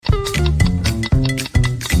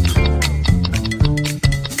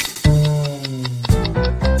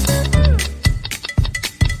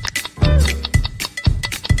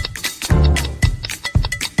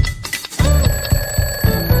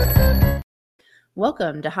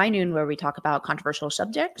Welcome to High Noon, where we talk about controversial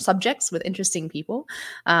subjects with interesting people.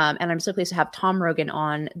 And I'm so pleased to have Tom Rogan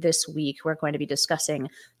on this week. We're going to be discussing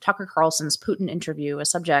Tucker Carlson's Putin interview, a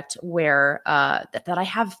subject where that I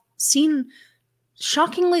have seen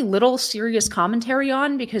shockingly little serious commentary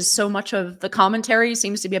on, because so much of the commentary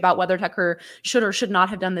seems to be about whether Tucker should or should not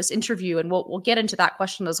have done this interview. And we'll get into that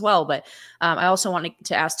question as well. But I also wanted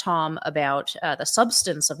to ask Tom about the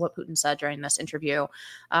substance of what Putin said during this interview.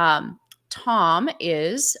 Tom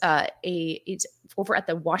is he's over at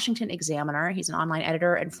the Washington Examiner. He's an online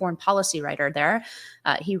editor and foreign policy writer there.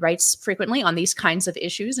 He writes frequently on these kinds of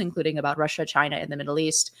issues, including about Russia, China, and the Middle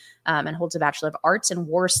East, and holds a Bachelor of Arts in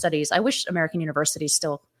War Studies. I wish American universities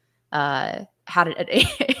still had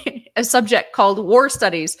a subject called War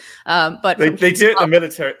Studies, but they do at the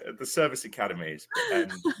military, the service academies,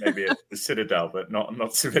 and maybe at the Citadel, but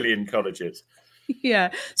not civilian colleges.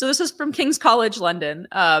 Yeah. So this is from King's College London,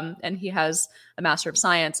 and he has a Master of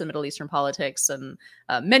Science in Middle Eastern Politics and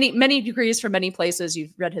many degrees from many places.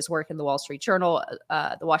 You've read his work in the Wall Street Journal,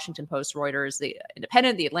 the Washington Post, Reuters, the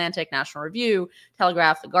Independent, the Atlantic, National Review,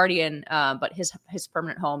 Telegraph, the Guardian. But his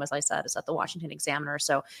permanent home, as I said, is at the Washington Examiner.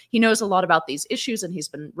 So he knows a lot about these issues, and he's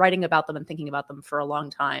been writing about them and thinking about them for a long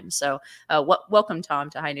time. So welcome, Tom,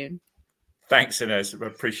 to High Noon. Thanks, Inez. I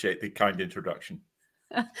appreciate the kind introduction.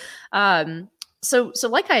 So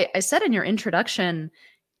like I said in your introduction,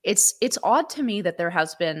 it's odd to me that there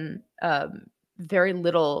has been very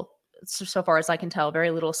little, so far as I can tell, very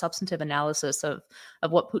little substantive analysis of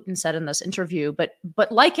what Putin said in this interview. But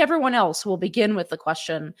like everyone else, we'll begin with the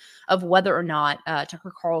question of whether or not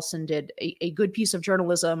Tucker Carlson did a good piece of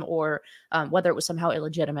journalism, or whether it was somehow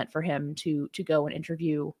illegitimate for him to go and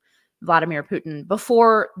interview Vladimir Putin.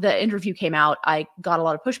 Before the interview came out, I got a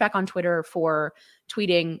lot of pushback on Twitter for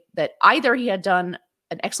tweeting that either he had done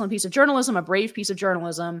an excellent piece of journalism, a brave piece of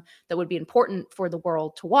journalism that would be important for the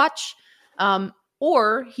world to watch,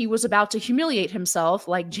 or he was about to humiliate himself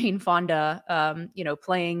like Jane Fonda,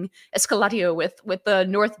 playing Escalatio with the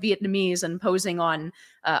North Vietnamese and posing on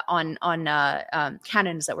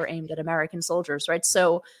cannons that were aimed at American soldiers, right?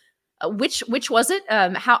 So which was it?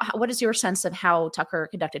 What is your sense of how Tucker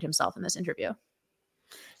conducted himself in this interview?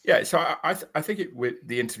 Yeah, so I think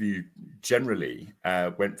the interview generally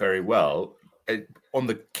went very well. On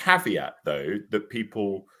the caveat, though, that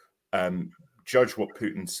people judge what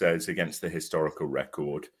Putin says against the historical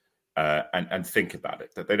record and think about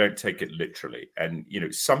it, that they don't take it literally. And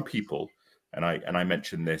some people, and I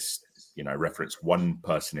mentioned this, I referenced one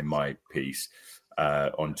person in my piece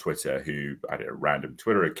on Twitter who had a random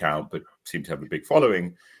Twitter account but seemed to have a big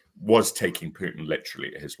following, was taking Putin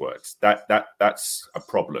literally at his words. That's a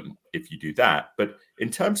problem if you do that. But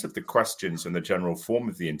in terms of the questions and the general form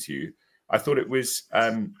of the interview, I thought it was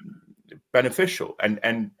beneficial. And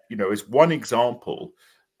as one example,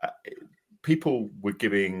 people were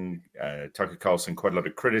giving Tucker Carlson quite a lot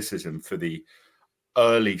of criticism for the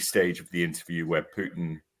early stage of the interview, where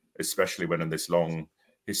Putin especially went on this long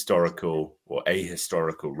historical or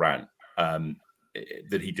ahistorical rant,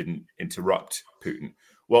 that he didn't interrupt Putin.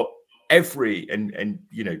 Well,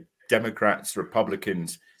 Democrats,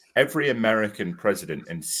 Republicans, every American president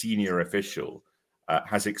and senior official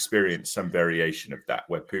has experienced some variation of that,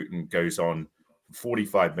 where Putin goes on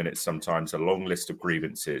 45 minutes, sometimes a long list of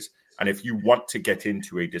grievances. And if you want to get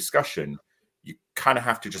into a discussion, you kind of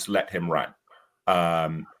have to just let him rant.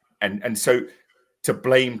 And so to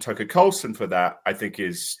blame Tucker Carlson for that, I think,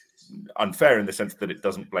 is unfair, in the sense that it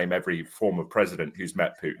doesn't blame every former president who's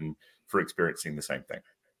met Putin for experiencing the same thing.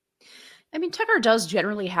 I mean, Tucker does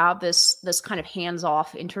generally have this kind of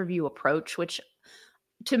hands-off interview approach, which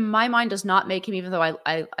to my mind does not make him, even though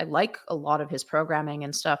I like a lot of his programming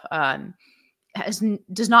and stuff,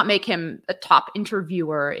 does not make him a top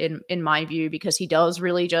interviewer in my view, because he does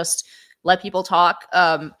really just let people talk.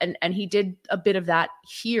 And he did a bit of that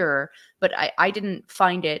here, but I didn't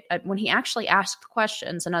find it when he actually asked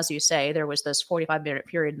questions. And as you say, there was this 45-minute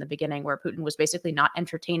period in the beginning where Putin was basically not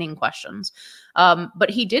entertaining questions.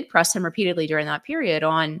 But he did press him repeatedly during that period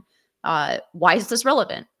on why is this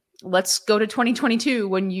relevant? Let's go to 2022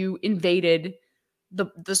 when you invaded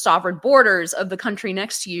the sovereign borders of the country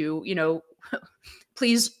next to you.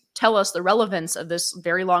 Please tell us the relevance of this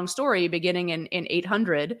very long story beginning in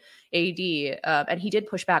 800 AD. And he did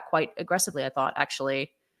push back quite aggressively, I thought,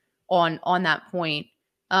 actually, on that point.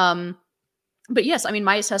 But yes, I mean,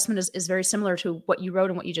 my assessment is very similar to what you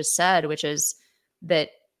wrote and what you just said, which is that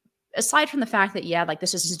aside from the fact that, yeah, like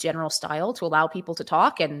this is his general style to allow people to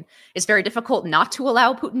talk, and it's very difficult not to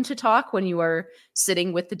allow Putin to talk when you are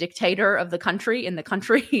sitting with the dictator of the country in the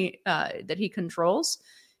country that he controls.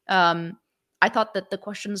 I thought that the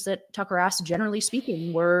questions that Tucker asked, generally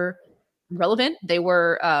speaking, were relevant. They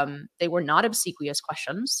were not obsequious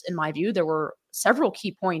questions, in my view. There were several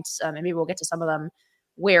key points, and maybe we'll get to some of them,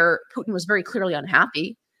 where Putin was very clearly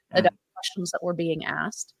unhappy about the questions that were being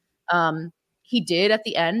asked. He did at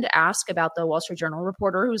the end ask about the Wall Street Journal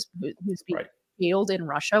reporter who's being jailed in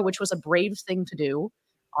Russia, which was a brave thing to do,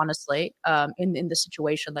 honestly, in the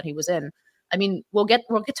situation that he was in. I mean, we'll get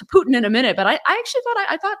to Putin in a minute, but I actually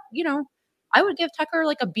thought I would give Tucker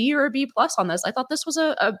like a B or a B plus on this. I thought this was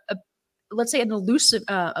a let's say an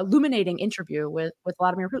illuminating interview with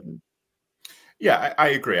Vladimir Putin. Yeah, I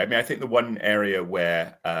agree. I mean, I think the one area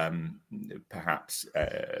where perhaps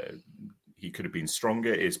he could have been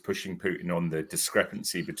stronger is pushing Putin on the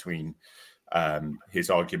discrepancy between his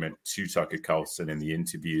argument to Tucker Carlson in the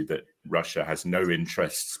interview that Russia has no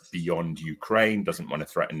interests beyond Ukraine, doesn't want to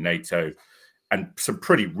threaten NATO, and some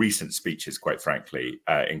pretty recent speeches, quite frankly,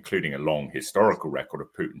 including a long historical record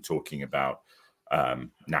of Putin talking about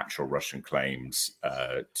natural Russian claims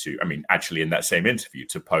actually in that same interview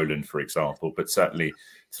to Poland, for example, but certainly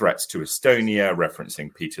threats to Estonia,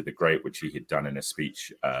 referencing Peter the Great, which he had done in a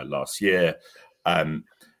speech last year. And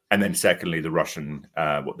then secondly, the Russian,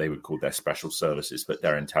 what they would call their special services, but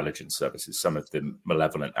their intelligence services, some of the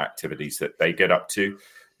malevolent activities that they get up to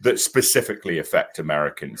that specifically affect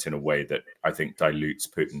Americans in a way that I think dilutes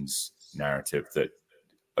Putin's narrative that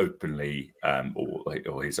openly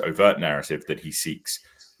or his overt narrative that he seeks,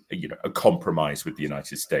 a compromise with the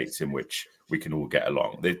United States in which we can all get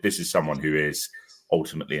along. This is someone who is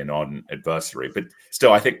ultimately a non-adversary, but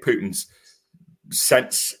still, I think Putin's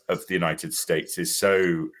sense of the United States is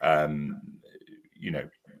so,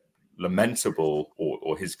 lamentable,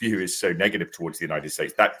 or his view is so negative towards the United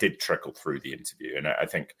States that did trickle through the interview. And I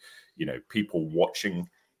think, people watching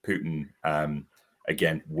Putin,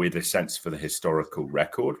 again, with a sense for the historical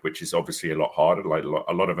record, which is obviously a lot harder. Like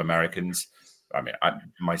a lot of Americans, I mean,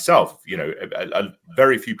 myself,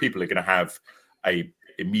 very few people are going to have a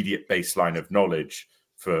immediate baseline of knowledge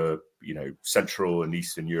for, Central and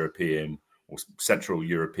Eastern European or Central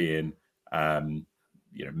European,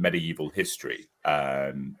 medieval history,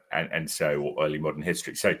 or early modern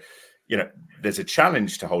history. So, there's a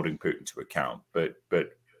challenge to holding Putin to account, but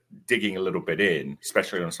digging a little bit in,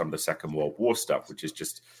 especially on some of the Second World War stuff, which is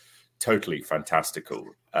just totally fantastical,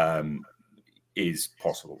 is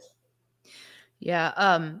possible. Yeah,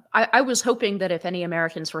 I was hoping that if any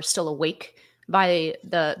Americans were still awake by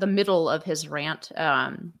the middle of his rant,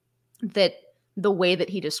 that the way that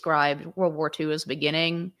he described World War II as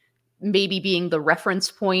beginning, maybe being the reference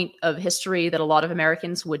point of history that a lot of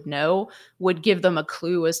Americans would know, would give them a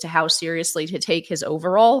clue as to how seriously to take his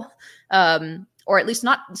overall, or at least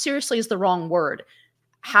not seriously is the wrong word,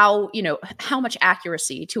 how much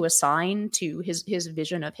accuracy to assign to his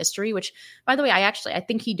vision of history, which, by the way, I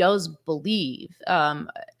think he does believe.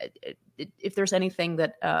 If there's anything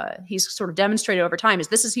that he's sort of demonstrated over time,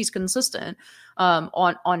 he's consistent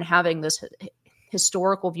on having this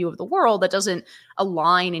historical view of the world that doesn't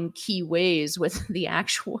align in key ways with the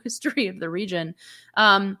actual history of the region.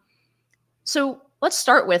 So let's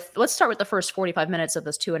start with the first 45 minutes of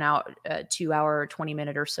this 2 hour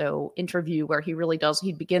 20-minute or so interview, where he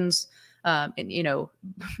begins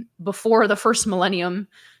before the first millennium,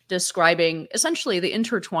 describing essentially the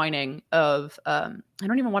intertwining of I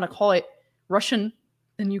don't even want to call it Russian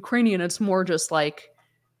and Ukrainian. It's more just like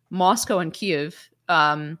Moscow and Kiev,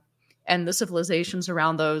 and the civilizations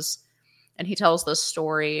around those. And he tells this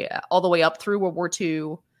story all the way up through World War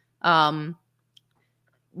II.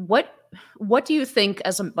 What do you think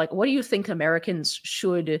what do you think Americans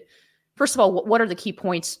should, first of all, what are the key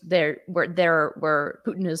points there where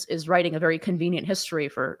Putin is writing a very convenient history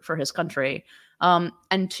for his country?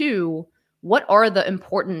 And two, what are the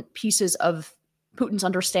important pieces of Putin's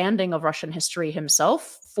understanding of Russian history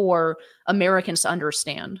himself for Americans to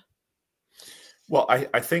understand? Well,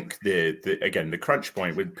 I think the crunch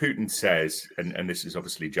point when Putin says, and this is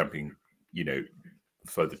obviously jumping,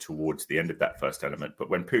 further towards the end of that first element, but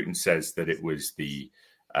when Putin says that it was the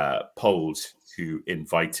Poles who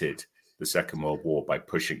invited the Second World War by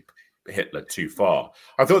pushing Hitler too far,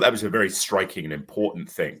 I thought that was a very striking and important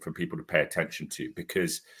thing for people to pay attention to,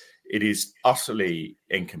 because it is utterly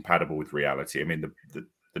incompatible with reality. I mean,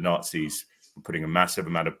 the Nazis were putting a massive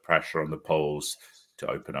amount of pressure on the Poles to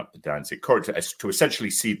open up the Danzig corridor, to essentially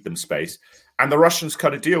cede them space. And the Russians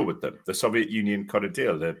cut a deal with them. The Soviet Union cut a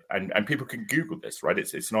deal. And people can Google this, right?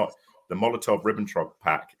 It's not the Molotov-Ribbentrop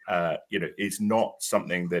Pact, is not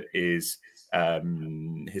something that is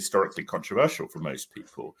historically controversial for most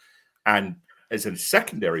people. And as a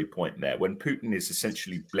secondary point there, when Putin is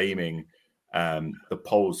essentially blaming the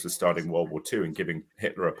Poles for starting World War II and giving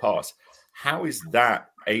Hitler a pass. How is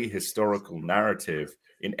that a historical narrative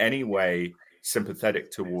in any way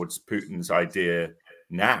sympathetic towards Putin's idea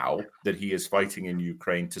now that he is fighting in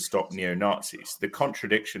Ukraine to stop neo-Nazis? The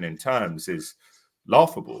contradiction in terms is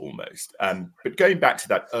laughable almost. But going back to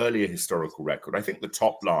that earlier historical record, I think the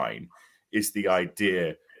top line is the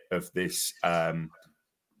idea of this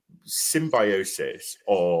symbiosis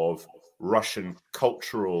of Russian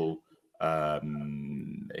cultural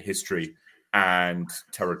history and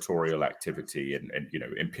territorial activity and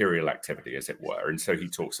imperial activity, as it were. And so he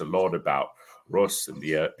talks a lot about Rus and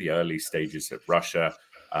the early stages of Russia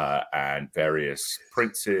and various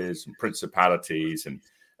princes and principalities, and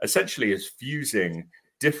essentially is fusing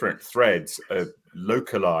different threads of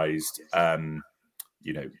localized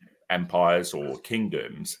empires or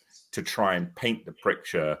kingdoms to try and paint the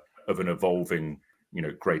picture of an evolving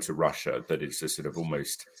greater Russia that is a sort of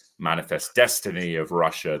almost manifest destiny of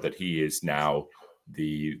Russia that he is now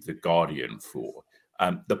the guardian for.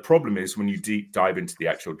 The problem is when you dive into the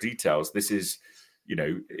actual details, this is,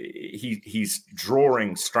 he's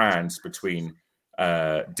drawing strands between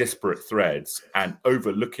disparate threads and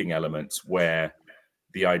overlooking elements where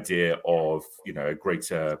the idea of, a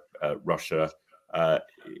greater Russia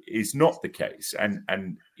is not the case. And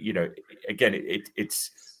again,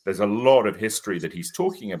 it's there's a lot of history that he's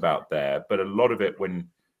talking about there, but a lot of it, when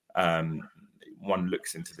one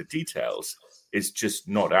looks into the details, is just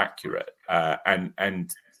not accurate.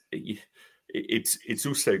 And it's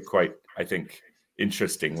also quite, I think,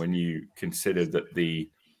 interesting when you consider that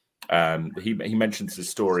he mentions the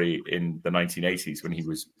story in the 1980s when he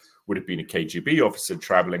would have been a KGB officer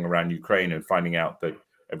traveling around Ukraine and finding out that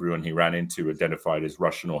everyone he ran into identified as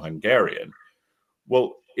Russian or Hungarian.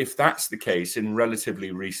 Well, if that's the case in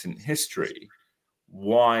relatively recent history,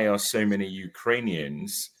 why are so many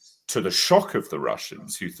Ukrainians, to the shock of the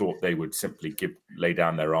Russians who thought they would simply lay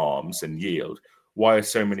down their arms and yield, why are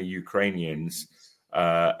so many Ukrainians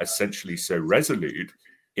essentially so resolute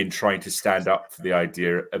in trying to stand up for the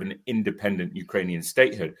idea of an independent Ukrainian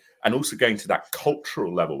statehood, and also going to that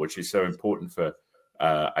cultural level, which is so important for,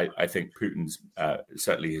 I think, Putin's,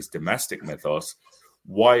 certainly his domestic mythos?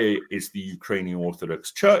 Why is the Ukrainian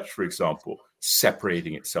Orthodox Church, for example,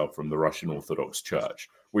 separating itself from the Russian Orthodox Church,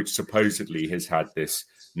 which supposedly has had this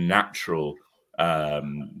natural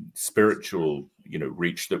spiritual,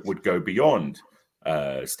 reach that would go beyond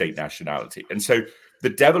state nationality? And so the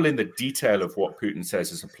devil in the detail of what Putin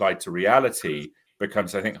says is applied to reality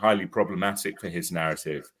becomes, I think, highly problematic for his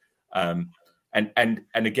narrative. And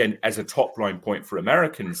again, as a top line point for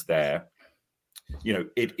Americans there,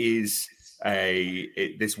 it is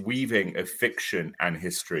this weaving of fiction and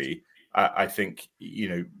history. I think,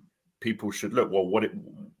 people should look, well,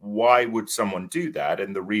 why would someone do that?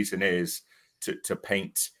 And the reason is to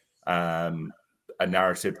paint a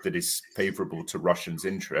narrative that is favorable to Russians'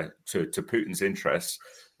 interest, to Putin's interests,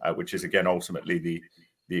 which is again ultimately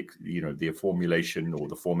the formulation or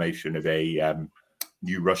the formation of a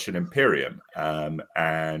new Russian imperium,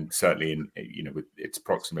 and certainly in with its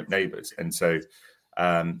proximate neighbors. And so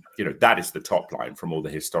that is the top line from all the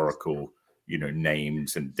historical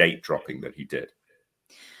names and date dropping that he did.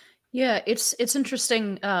 Yeah, it's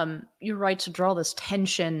interesting. You're right to draw this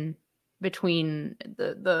tension between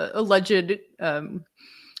the alleged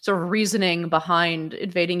sort of reasoning behind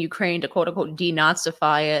invading Ukraine to quote unquote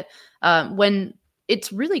denazify it, when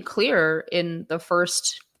it's really clear in the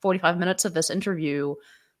first 45 minutes of this interview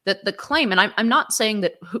that the claim, and I'm not saying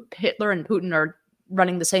that Hitler and Putin are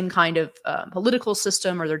running the same kind of political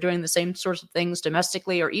system or they're doing the same sorts of things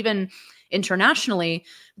domestically or even internationally.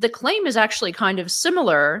 The claim is actually kind of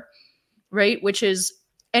similar, right? Which is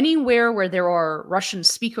anywhere where there are Russian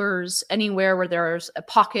speakers, anywhere where there's a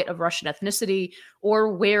pocket of Russian ethnicity,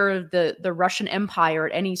 or where the Russian Empire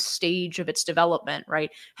at any stage of its development, right,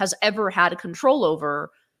 has ever had control over,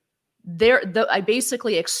 I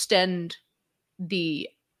basically extend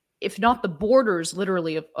if not the borders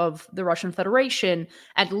literally of the Russian Federation,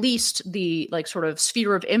 at least the sort of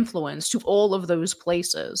sphere of influence to all of those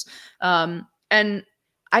places. And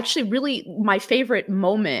actually really my favorite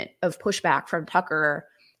moment of pushback from Tucker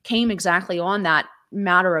came exactly on that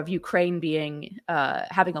matter of Ukraine being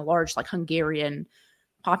having a large Hungarian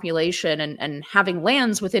population and having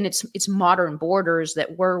lands within its modern borders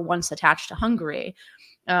that were once attached to Hungary.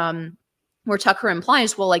 Where Tucker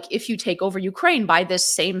implies, well, if you take over Ukraine by this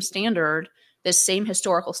same standard, this same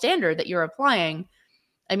historical standard that you're applying,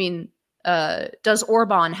 I mean, does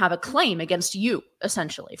Orban have a claim against you,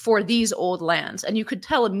 essentially, for these old lands? And you could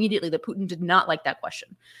tell immediately that Putin did not like that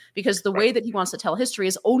question, because the way that he wants to tell history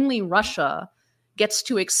is only Russia gets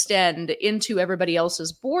to extend into everybody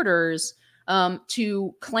else's borders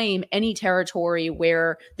to claim any territory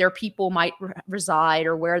where their people might reside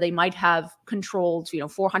or where they might have controlled,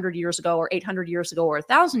 400 years ago or 800 years ago or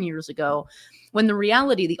 1,000 years ago, when the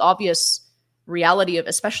reality, the obvious reality of,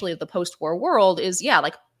 especially of the post-war world, is,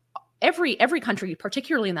 like every country,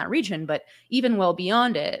 particularly in that region, but even well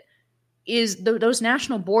beyond it, is those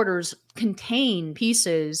national borders contain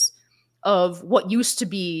pieces of what used to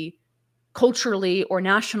be culturally or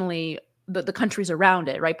nationally the countries around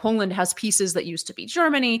it, right? Poland has pieces that used to be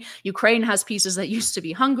Germany. Ukraine has pieces that used to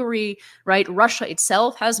be Hungary, right? Russia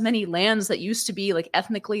itself has many lands that used to be like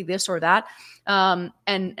ethnically this or that. And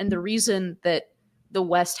the reason that the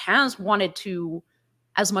West has wanted to,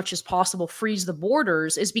 as much as possible, freeze the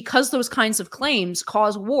borders is because those kinds of claims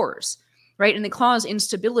cause wars, right? And they cause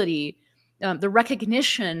instability. The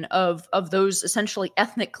recognition of those essentially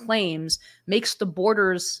ethnic claims makes the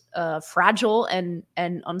borders fragile and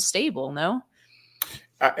unstable. No,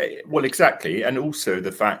 well, exactly, and also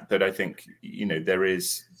the fact that I think there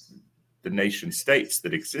is the nation states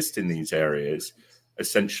that exist in these areas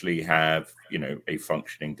essentially have a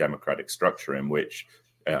functioning democratic structure in which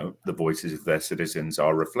the voices of their citizens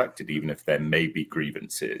are reflected, even if there may be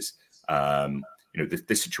grievances.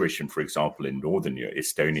 The situation, for example, in northern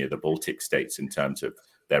Estonia, the Baltic states, in terms of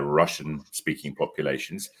their Russian-speaking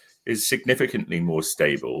populations, is significantly more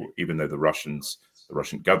stable, even though the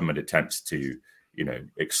Russian government attempts to,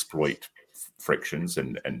 exploit frictions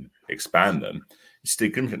and expand them. It's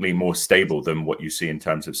significantly more stable than what you see in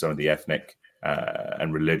terms of some of the ethnic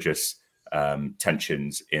and religious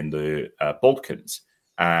tensions in the Balkans.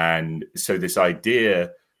 And so this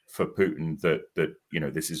idea for Putin that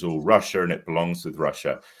this is all Russia and it belongs with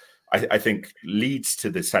Russia, I think leads to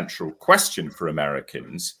the central question for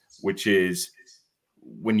Americans, which is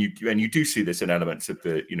and you do see this in elements of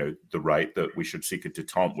the right, that we should seek a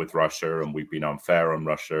detente with Russia and we've been unfair on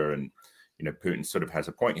Russia, and Putin sort of has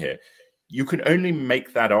a point here. You can only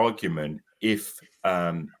make that argument if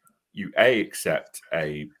you accept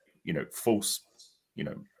a false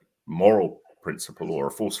moral principle or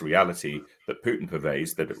a false reality that Putin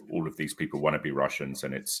purveys, that all of these people want to be Russians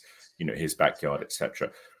and it's his backyard,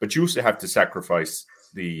 etc. But you also have to sacrifice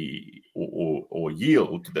or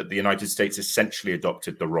yield that the United States essentially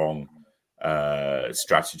adopted the wrong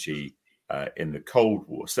strategy in the Cold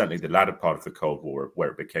War, certainly the latter part of the Cold War, where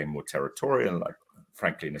it became more territorial, like,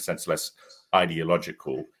 frankly, in a sense, less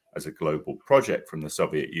ideological as a global project from the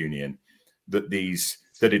Soviet Union. That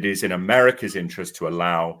it is in America's interest to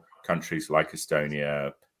allow countries like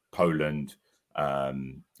Estonia, Poland,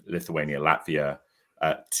 Lithuania, Latvia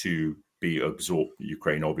to be absorbed,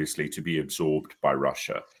 Ukraine obviously, to be absorbed by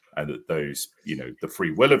Russia, and that those, the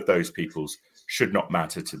free will of those peoples should not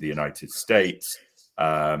matter to the United States,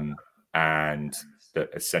 and that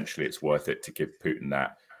essentially it's worth it to give Putin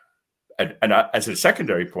that. And as a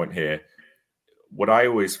secondary point here, what I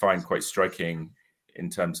always find quite striking in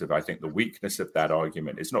terms of, I think, the weakness of that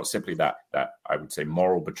argument is not simply that I would say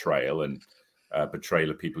moral betrayal and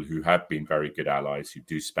betrayal of people who have been very good allies, who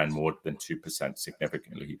do spend more than 2%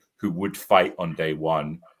 significantly, who would fight on day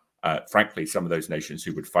one. Frankly, some of those nations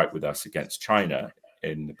who would fight with us against China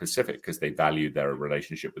in the Pacific because they value their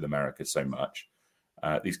relationship with America so much.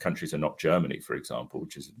 These countries are not Germany, for example,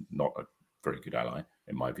 which is not a very good ally,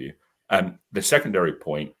 in my view. The secondary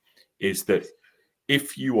point is that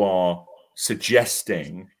if you are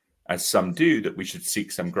suggesting, as some do, that we should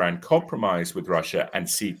seek some grand compromise with Russia and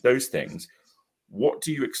seek those things, what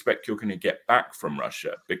do you expect you're going to get back from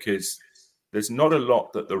Russia? Because there's not a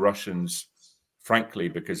lot that the Russians, frankly,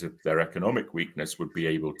 because of their economic weakness, would be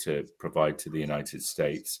able to provide to the United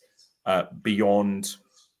States beyond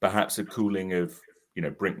perhaps a cooling of,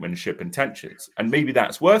 brinkmanship and tensions. And maybe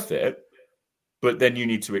that's worth it, but then you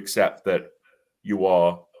need to accept that you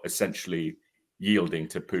are essentially yielding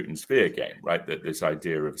to Putin's fear game, right? That this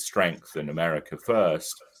idea of strength and America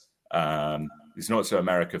first is not so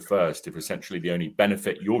America first if essentially the only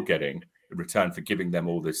benefit you're getting in return for giving them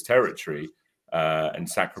all this territory and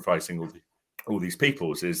sacrificing all these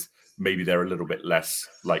peoples is maybe they're a little bit less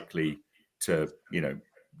likely to,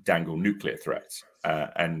 dangle nuclear threats.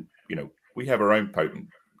 And we have our own potent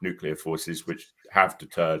nuclear forces which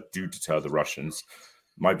do deter the Russians.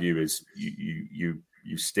 My view is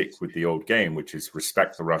you stick with the old game, which is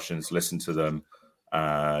respect the Russians, listen to them,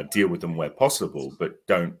 deal with them where possible, but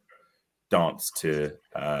don't dance to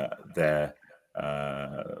their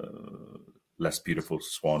less beautiful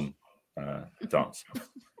swan dance.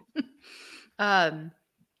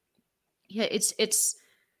 Yeah, it's.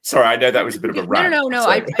 Sorry, I know that was a bit of a rant. No.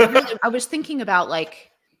 I was thinking about, like,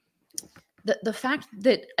 the fact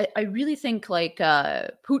that I really think like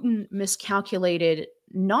Putin miscalculated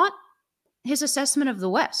not his assessment of the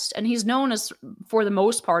West, and he's known as for the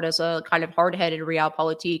most part as a kind of hard-headed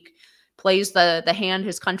realpolitik, plays the hand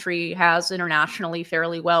his country has internationally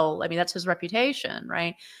fairly well. I mean, that's his reputation,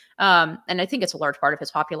 right? And I think it's a large part of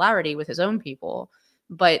his popularity with his own people.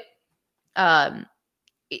 But um,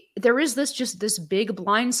 there is this big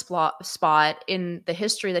blind spot in the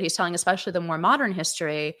history that he's telling, especially the more modern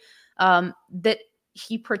history, that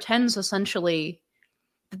he pretends essentially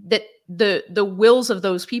that the wills of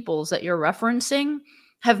those peoples that you're referencing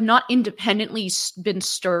have not independently been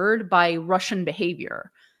stirred by Russian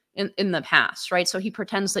behavior in the past, right? So he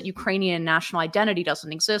pretends that Ukrainian national identity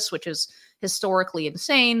doesn't exist, which is historically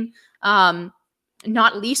insane.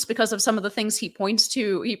 Not least because of some of the things he points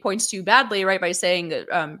to badly, right? By saying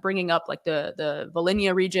that, bringing up like the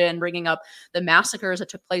Volhynia region, bringing up the massacres that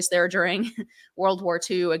took place there during World War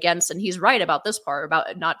II against, and he's right about this part,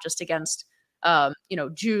 about not just against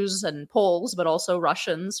Jews and Poles, but also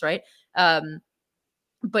Russians, right?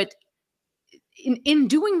 But in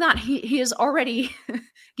doing that, he is already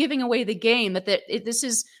giving away the game this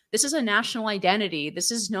is a national identity. This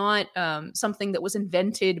is not something that was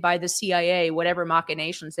invented by the CIA, whatever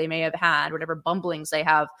machinations they may have had, whatever bumblings they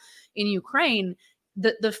have in Ukraine.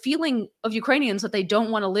 The feeling of Ukrainians that they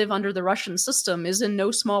don't want to live under the Russian system is in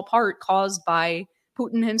no small part caused by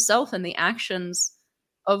Putin himself and the actions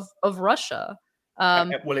of Russia.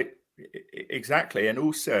 Well, exactly, and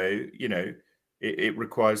also, it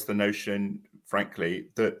requires the notion, frankly,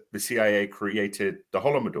 that the CIA created the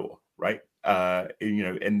Holodomor, right?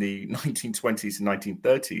 In the 1920s and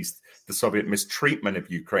 1930s, the Soviet mistreatment of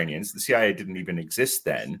Ukrainians, the CIA didn't even exist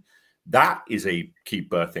then. That is a key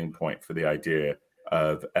birthing point for the idea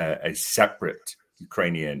of a separate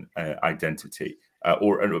Ukrainian identity,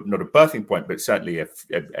 or not a birthing point, but certainly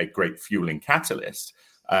a great fueling catalyst,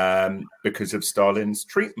 because of Stalin's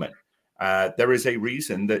treatment. There is a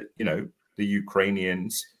reason that, the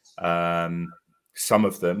Ukrainians, some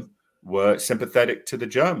of them were sympathetic to the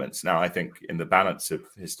Germans. Now, I think in the balance of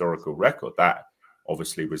historical record, that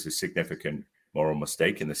obviously was a significant moral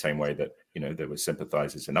mistake, in the same way that, there were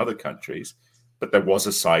sympathizers in other countries, but there was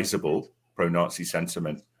a sizable pro-Nazi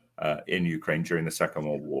sentiment in Ukraine during the Second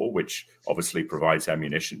World War, which obviously provides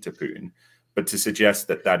ammunition to Putin. But to suggest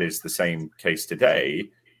that that is the same case today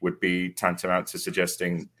would be tantamount to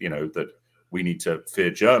suggesting, that we need to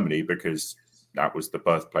fear Germany because that was the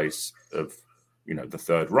birthplace of, the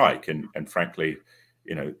Third Reich. And frankly,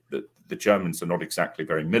 the Germans are not exactly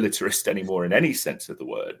very militarist anymore in any sense of the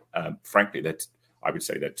word. Frankly, I would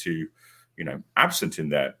say they're too, absent in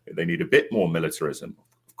there. They need a bit more militarism.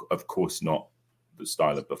 Of course, not the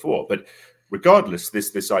style of before. But regardless,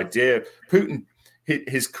 this idea, Putin,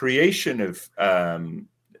 his creation of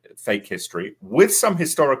fake history with some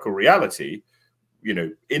historical reality,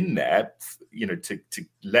 in there, to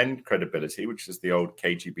lend credibility, which is the old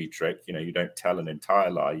KGB trick. You don't tell an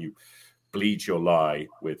entire lie, you bleed your lie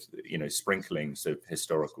with, sprinklings of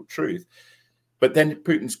historical truth. But then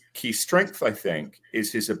Putin's key strength, I think,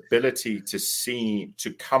 is his ability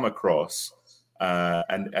to come across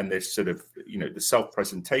and this sort of, the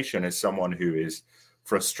self-presentation as someone who is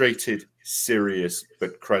frustrated, serious,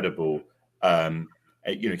 but credible.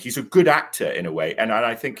 He's a good actor in a way. And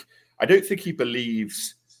I don't think he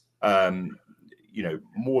believes,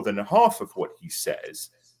 more than half of what he says,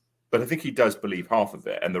 but I think he does believe half of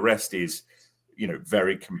it. And the rest is,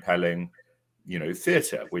 very compelling,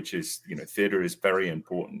 theater, which is, theater is very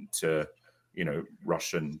important to,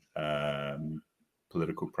 Russian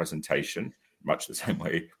political presentation, much the same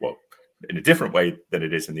way, well, in a different way than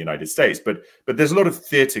it is in the United States. But there's a lot of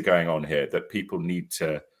theater going on here that people need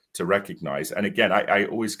to recognize. And again, I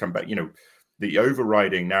always come back, the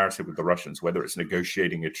overriding narrative with the Russians, whether it's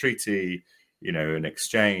negotiating a treaty, an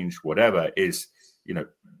exchange, whatever, is,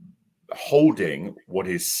 holding what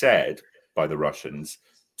is said by the Russians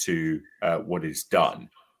to what is done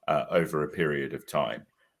over a period of time.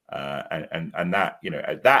 And that,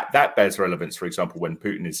 that bears relevance, for example, when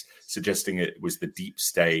Putin is suggesting it was the deep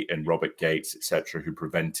state and Robert Gates, etc., who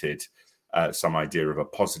prevented some idea of a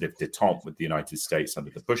positive détente with the United States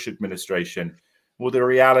under the Bush administration. Well, the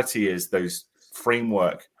reality is those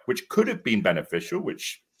framework, which could have been beneficial,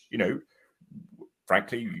 which,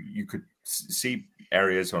 frankly, you could see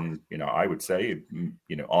areas on, I would say,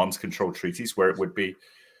 arms control treaties where it would be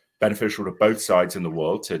beneficial to both sides in the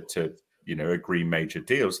world to agree major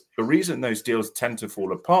deals. The reason those deals tend to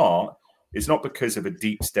fall apart is not because of a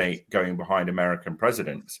deep state going behind American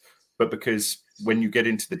presidents, but because when you get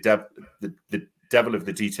into the devil of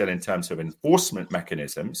the detail in terms of enforcement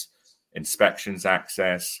mechanisms, inspections,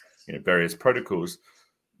 access, various protocols,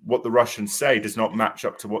 what the Russians say does not match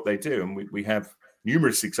up to what they do. And we have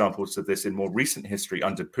numerous examples of this in more recent history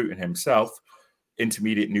under Putin himself.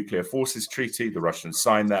 Intermediate Nuclear Forces Treaty, the Russians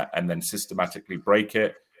sign that and then systematically break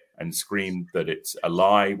it and scream that it's a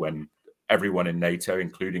lie when everyone in NATO,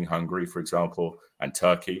 including Hungary, for example, and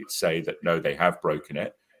Turkey, say that no, they have broken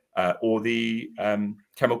it. Or the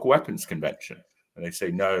Chemical Weapons Convention, and they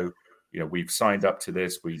say no, we've signed up to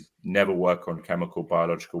this, we never work on chemical,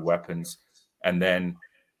 biological weapons, and then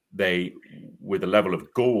they, with a level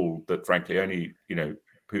of gall that frankly only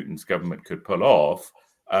Putin's government could pull off,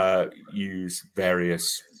 use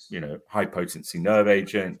various high potency nerve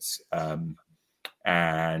agents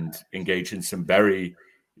and engage in some very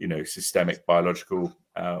systemic biological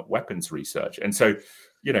weapons research. And so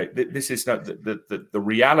this is not the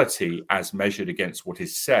reality as measured against what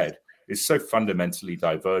is said is so fundamentally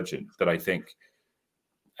divergent that I think,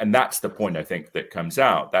 and that's the point I think that comes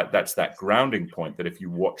out, that's that grounding point, that if you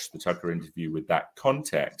watch the Tucker interview with that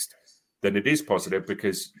context, then it is positive,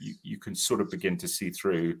 because you can sort of begin to see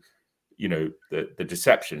through, the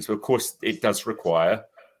deceptions. But of course, it does require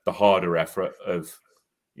the harder effort of,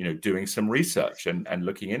 doing some research and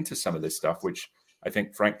looking into some of this stuff, which I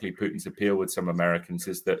think, frankly, Putin's appeal with some Americans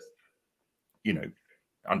is that,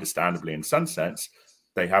 understandably in some sense,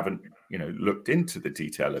 they haven't, looked into the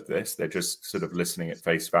detail of this. They're just sort of listening at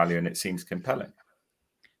face value, and it seems compelling.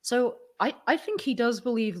 So I think he does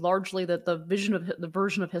believe largely that the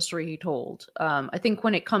version of history he told. I think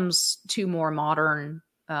when it comes to more modern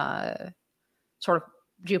sort of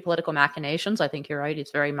geopolitical machinations, I think you're right.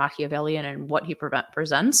 It's very Machiavellian in what he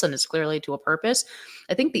presents, and it's clearly to a purpose.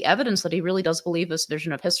 I think the evidence that he really does believe this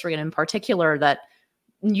vision of history, and in particular that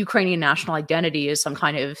Ukrainian national identity is some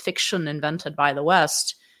kind of fiction invented by the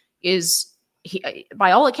West, is,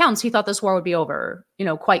 by all accounts, he thought this war would be over,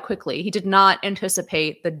 quite quickly. He did not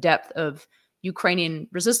anticipate the depth of Ukrainian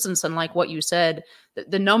resistance. And like what you said,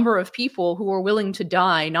 the number of people who were willing to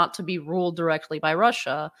die not to be ruled directly by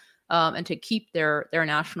Russia, and to keep their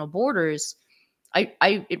national borders.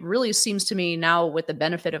 It really seems to me now, with the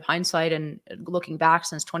benefit of hindsight and looking back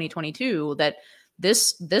since 2022, that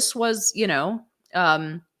this was,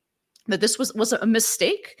 that this was a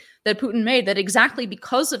mistake that Putin made, that exactly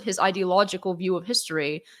because of his ideological view of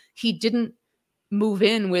history, he didn't move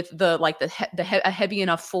in with a heavy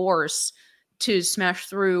enough force to smash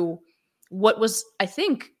through what was, I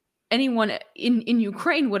think, anyone in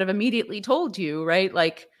Ukraine would have immediately told you, right?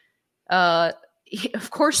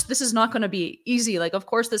 Of course, this is not going to be easy. Of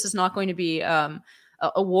course, this is not going to be a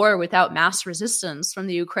war without mass resistance from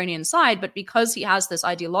the Ukrainian side. But because he has this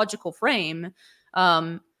ideological frame,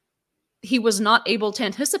 he was not able to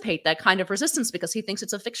anticipate that kind of resistance, because he thinks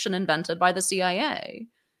it's a fiction invented by the CIA.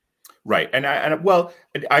 Right, and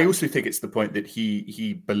I also think it's the point that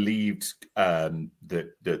he believed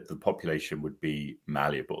that the population would be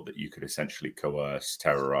malleable, that you could essentially coerce,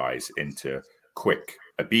 terrorize into quick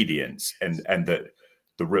obedience, and that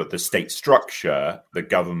the state structure, the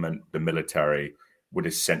government, the military, would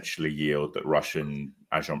essentially yield, that Russian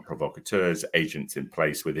agents provocateurs, agents in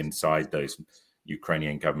place inside those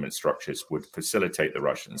Ukrainian government structures, would facilitate the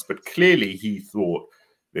Russians. But clearly he thought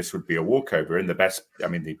this would be a walkover. And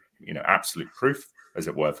the absolute proof, as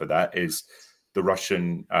it were, for that is the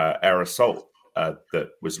Russian air assault that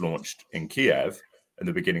was launched in Kiev in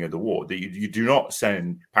the beginning of the war. You do not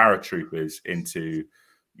send paratroopers into,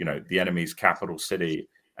 the enemy's capital city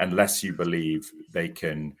unless you believe they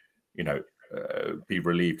can, be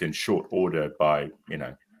relieved in short order by,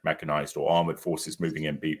 mechanized or armored forces moving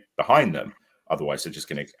in behind them. Otherwise, they're just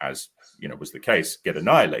going to, as was the case, get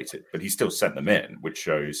annihilated. But he still sent them in, which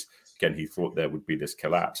shows, again, he thought there would be this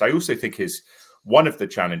collapse. I also think one of the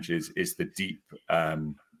challenges is the deep,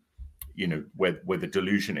 where the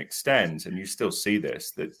delusion extends, and you still see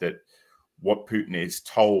this, that what Putin is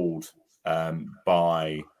told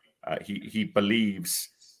by he believes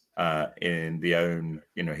in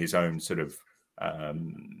his own sort of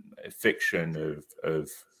fiction of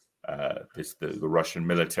the Russian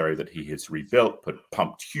military that he has rebuilt,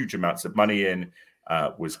 pumped huge amounts of money in,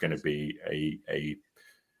 was going to be a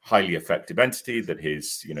highly effective entity. That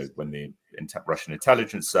when the Russian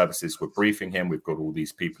intelligence services were briefing him, we've got all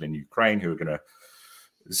these people in Ukraine who are going to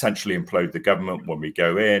essentially implode the government when we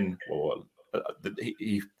go in. Or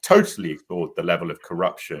he totally ignored the level of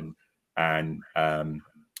corruption and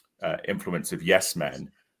influence of yes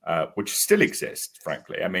men, which still exist,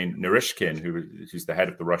 frankly. I mean, Narishkin, who's the head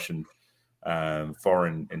of the Russian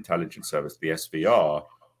Foreign Intelligence Service, the SVR,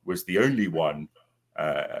 was the only one,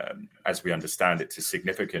 as we understand it, to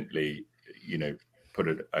significantly, put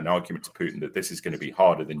an argument to Putin that this is going to be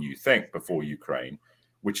harder than you think before Ukraine,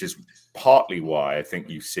 which is partly why I think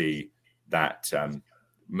you see that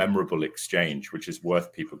memorable exchange, which is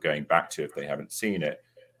worth people going back to if they haven't seen it,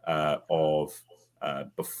 of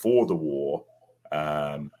before the war.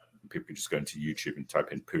 People can just go into YouTube and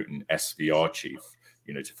type in Putin SVR chief,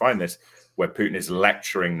 to find this, where Putin is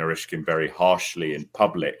lecturing Narishkin very harshly in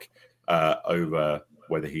public over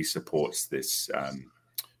whether he supports this,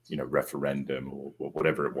 referendum or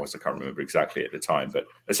whatever it was. I can't remember exactly at the time, but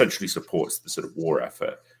essentially supports the sort of war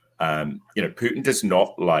effort. Putin does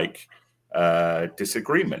not like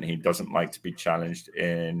disagreement. He doesn't like to be challenged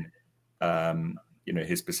in,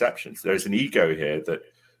 his perceptions. There's an ego here that,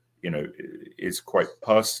 is quite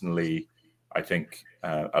personally, I think,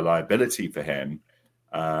 a liability for him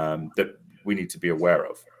that we need to be aware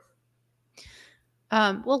of.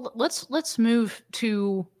 Well, let's move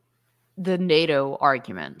to the NATO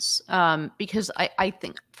arguments, because I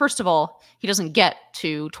think, first of all, he doesn't get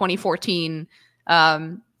to 2014,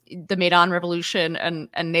 the Maidan Revolution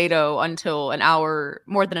and NATO until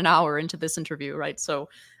more than an hour into this interview, right? So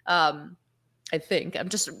I think I'm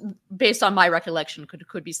just, based on my recollection,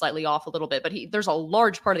 could be slightly off a little bit, but there's a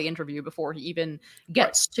large part of the interview before he even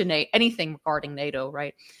gets to anything regarding NATO,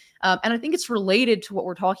 right? And I think it's related to what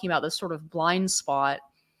we're talking about, this sort of blind spot,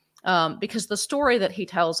 because the story that he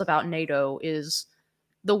tells about NATO is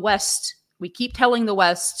the West. We keep telling the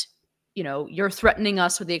West, you're threatening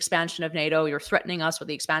us with the expansion of NATO. You're threatening us with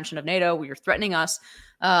the expansion of NATO. You're threatening us.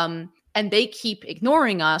 And they keep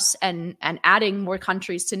ignoring us and adding more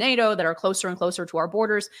countries to NATO that are closer and closer to our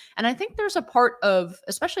borders. And I think there's a part of,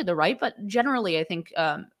 especially the right, but generally, I think,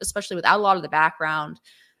 especially without a lot of the background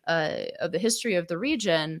of the history of the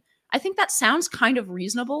region, I think that sounds kind of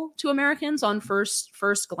reasonable to Americans on first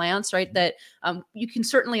glance, right? That you can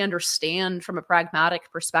certainly understand from a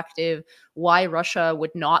pragmatic perspective why Russia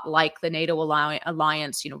would not like the NATO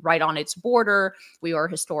alliance, right on its border. We are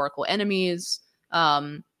historical enemies.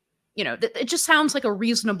 It just sounds like a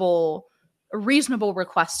reasonable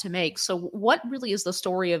request to make. So what really is the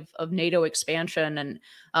story of NATO expansion, and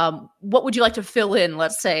what would you like to fill in,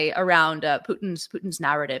 let's say, around Putin's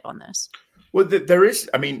narrative on this? Well, there is,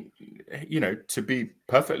 to be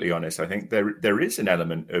perfectly honest, I think there is an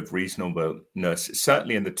element of reasonableness,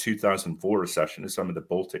 certainly in the 2004 recession of some of the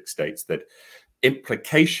Baltic states, that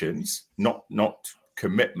implications, not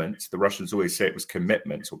commitments. The Russians always say it was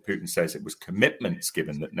commitments, or Putin says it was commitments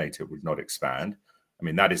given that NATO would not expand. I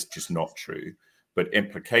mean, that is just not true. But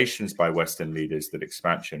implications by Western leaders that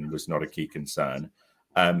expansion was not a key concern,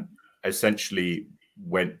 essentially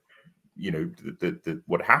went,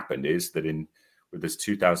 what happened is that with this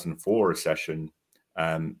 2004 recession,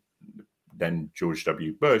 then George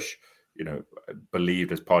W. Bush,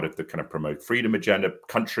 believed, as part of the kind of promote freedom agenda,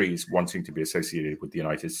 countries wanting to be associated with the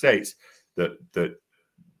United States, that the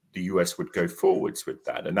US would go forwards with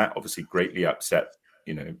that. And that obviously greatly upset,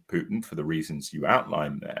 Putin for the reasons you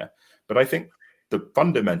outlined there. But I think the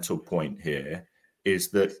fundamental point here is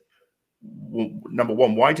that, number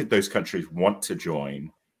one, why did those countries want to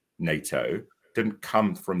join NATO? Didn't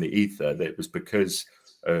come from the ether. That it was because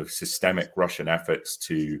of systemic Russian efforts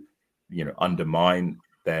to, undermine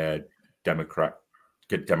their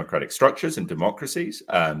democratic structures and democracies,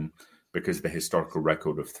 because of the historical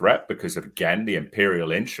record of threat, because of, again, the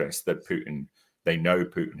imperial interest that they know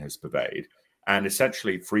Putin has purveyed. And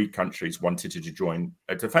essentially, free countries wanted to join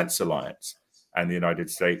a defense alliance. And the United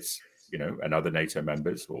States, and other NATO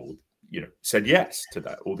members said yes to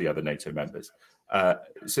that, all the other NATO members.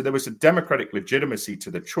 So there was a democratic legitimacy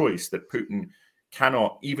to the choice that Putin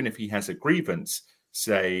cannot, even if he has a grievance,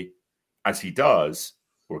 say, as he does,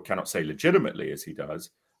 or cannot say legitimately as he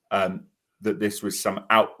does, that this was some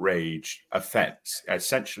outrage offense.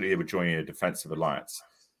 Essentially, they were joining a defensive alliance.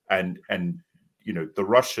 And the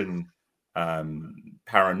Russian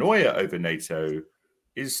paranoia over NATO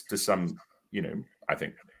is, to some, I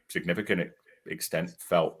think, significant extent,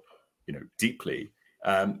 felt, deeply.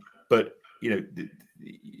 But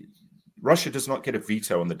Russia does not get a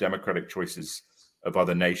veto on the democratic choices of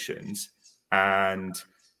other nations. And,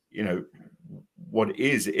 what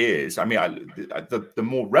is, the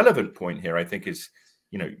more relevant point here, I think, is,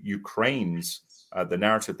 Ukraine's, the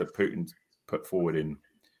narrative that Putin put forward in,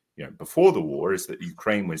 before the war, is that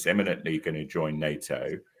Ukraine was imminently going to join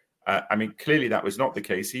NATO. Clearly that was not the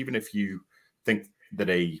case, even if you think that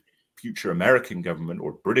a future American government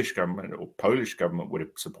or British government or Polish government would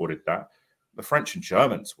have supported that. The French and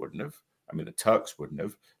Germans wouldn't have. The Turks wouldn't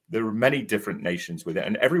have. There are many different nations with it,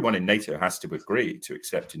 and everyone in NATO has to agree to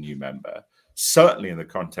accept a new member, certainly in the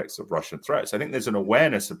context of Russian threats. I think there's an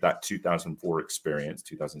awareness of that 2004 experience,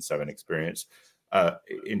 2007 experience,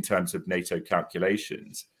 in terms of NATO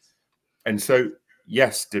calculations. And so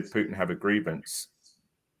yes, did Putin have a grievance?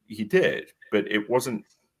 He did, but it wasn't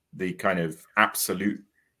the kind of absolute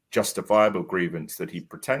justifiable grievance that he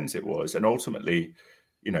pretends it was. And ultimately,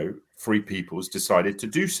 free peoples decided to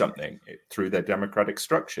do something through their democratic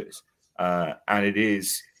structures. And it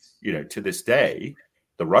is, to this day,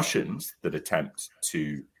 the Russians that attempt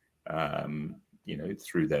to,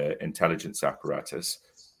 through their intelligence apparatus,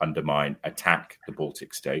 undermine, attack the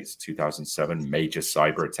Baltic states, 2007 major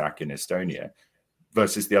cyber attack in Estonia,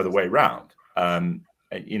 versus the other way around.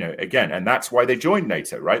 Again, and that's why they joined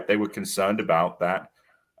NATO, right? They were concerned about that,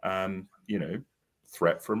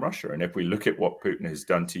 threat from Russia. And if we look at what Putin has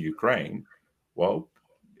done to Ukraine, well,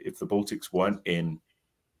 if the Baltics weren't in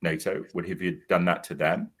NATO, would he have done that to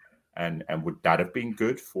them? And would that have been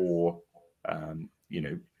good for,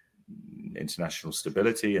 international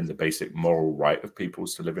stability and the basic moral right of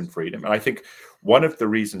peoples to live in freedom? And I think one of the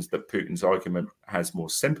reasons that Putin's argument has more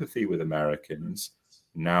sympathy with Americans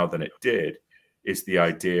now than it did is the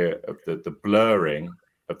idea of the blurring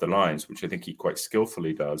of the lines, which I think he quite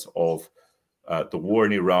skillfully does, of the war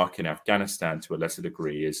in Iraq and Afghanistan to a lesser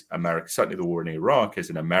degree is America. Certainly the war in Iraq is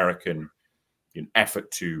an American effort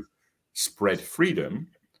to spread freedom,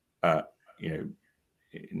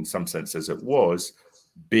 in some sense as it was,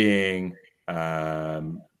 being,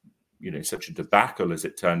 such a debacle as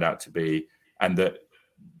it turned out to be. And that,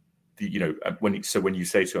 when you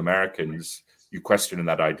say to Americans, you question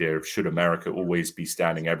that idea of should America always be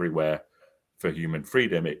standing everywhere for human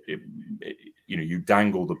freedom, you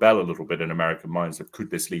dangle the bell a little bit in American minds of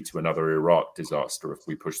could this lead to another Iraq disaster if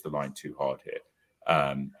we push the line too hard here?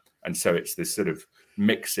 And so it's this sort of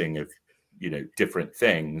mixing of, different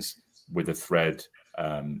things with a thread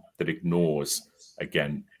that ignores,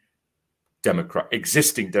 again,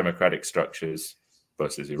 existing democratic structures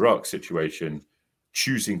versus Iraq situation,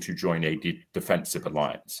 choosing to join a defensive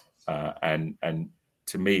alliance. And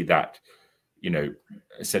to me, that,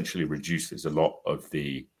 essentially reduces a lot of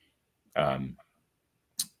the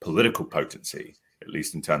political potency, at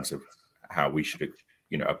least in terms of how we should,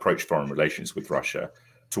 approach foreign relations with Russia,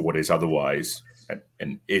 to what is otherwise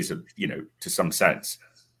and is, to some sense,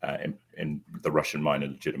 in the Russian mind, a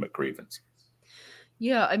legitimate grievance.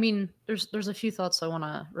 Yeah, I mean, there's a few thoughts I want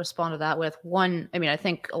to respond to that with. One, I mean, I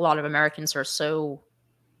think a lot of Americans are so,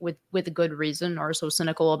 with a good reason, are so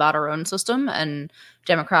cynical about our own system and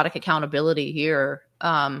democratic accountability here,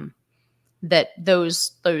 that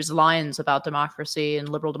those lines about democracy and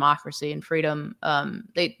liberal democracy and freedom,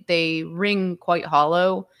 they ring quite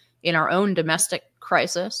hollow in our own domestic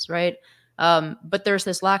crisis, right? But there's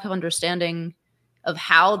this lack of understanding of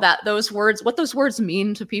how what those words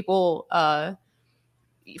mean to people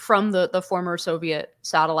from the former Soviet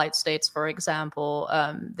satellite states, for example.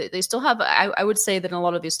 They still have, I would say that in a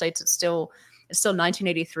lot of these states, it's still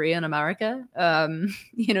 1983 in America.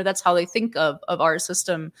 That's how they think of our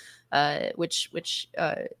system, which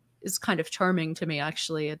is kind of charming to me,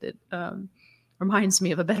 actually. It reminds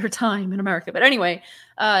me of a better time in America. But anyway,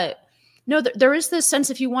 no, there is this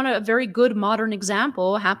sense, if you want a very good modern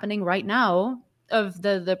example happening right now of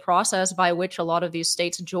the process by which a lot of these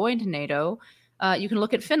states joined NATO, you can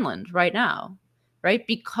look at Finland right now, right?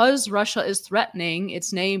 Because Russia is threatening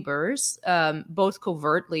its neighbors, both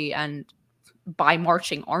covertly and by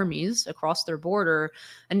marching armies across their border.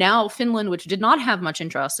 And now Finland, which did not have much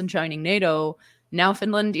interest in joining NATO, now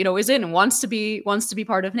Finland, is in and wants to be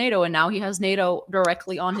part of NATO. And now he has NATO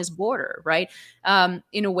directly on his border, right?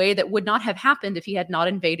 In a way that would not have happened if he had not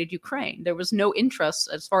invaded Ukraine. There was no interest,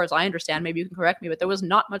 as far as I understand, maybe you can correct me, but there was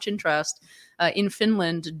not much interest in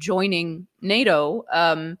Finland joining NATO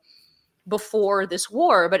before this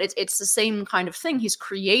war. But it's the same kind of thing. He's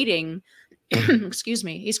creating,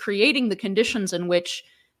 he's creating the conditions in which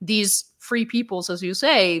these free peoples, as you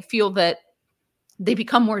say, feel that they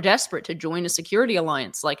become more desperate to join a security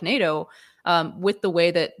alliance like NATO, with the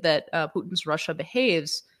way that Putin's Russia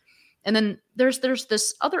behaves. And then there's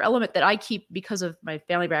this other element that I keep, because of my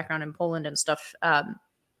family background in Poland and stuff,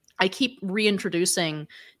 I keep reintroducing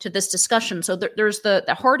to this discussion. So there's the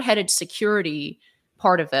hard-headed security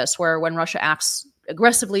part of this, where when Russia acts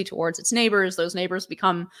aggressively towards its neighbors, those neighbors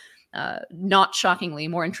become, not shockingly,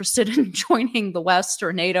 more interested in joining the West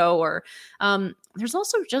or NATO. Or there's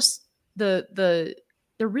also just there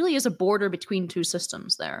really is a border between two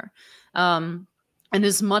systems there. And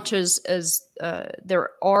as much as there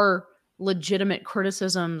are legitimate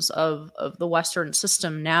criticisms of the Western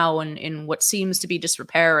system now in what seems to be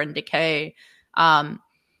disrepair and decay,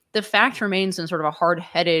 the fact remains, in sort of a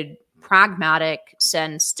hard-headed, pragmatic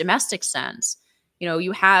sense, domestic sense.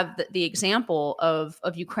 You have the example of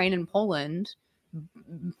Ukraine and Poland,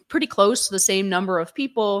 pretty close to the same number of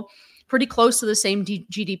people, pretty close to the same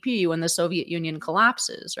GDP when the Soviet Union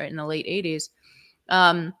collapses, right, in the late 80s.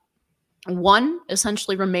 One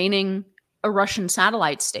essentially remaining a Russian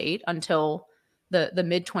satellite state until the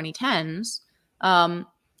mid 2010s,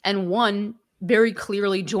 and one very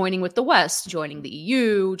clearly joining with the West, joining the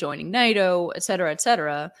EU, joining NATO, et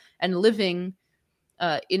cetera, and living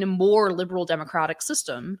in a more liberal democratic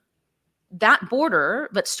system. That border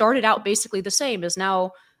that started out basically the same is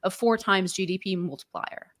now a 4 times GDP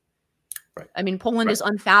multiplier. Right. I mean, Poland is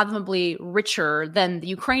unfathomably richer than the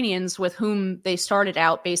Ukrainians, with whom they started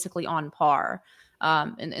out basically on par.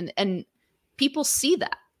 And people see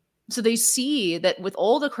that. So they see that with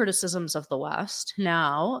all the criticisms of the West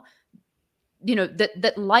now,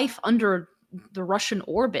 that life under the Russian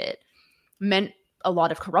orbit meant a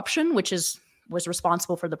lot of corruption, which was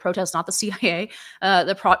responsible for the protests, not the CIA,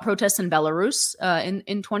 the protests in Belarus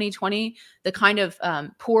in 2020, the kind of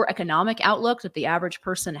poor economic outlook that the average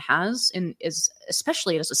person has is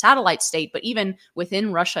especially as a satellite state, but even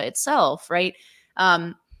within Russia itself, right?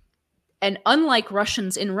 And unlike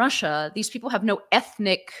Russians in Russia, these people have no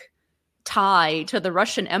ethnic tie to the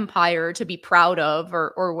Russian Empire to be proud of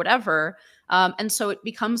or whatever. And so it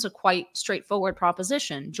becomes a quite straightforward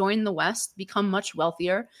proposition. Join the West, become much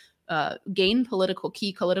wealthier, gain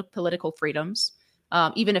key political freedoms,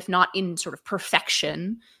 even if not in sort of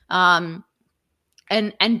perfection, and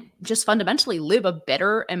just fundamentally live a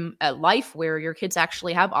better life where your kids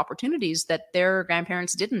actually have opportunities that their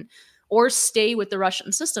grandparents didn't, or stay with the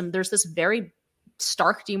Russian system. There's this very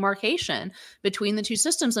stark demarcation between the two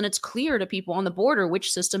systems, and it's clear to people on the border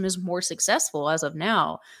which system is more successful as of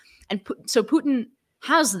now. And so Putin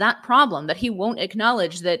has that problem, that he won't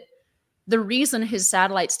acknowledge that the reason his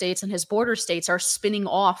satellite states and his border states are spinning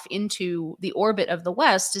off into the orbit of the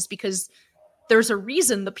West is because there's a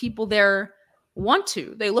reason the people there want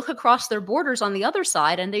to. They look across their borders on the other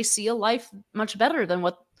side and they see a life much better than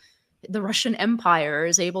what the Russian Empire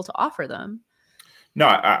is able to offer them. No,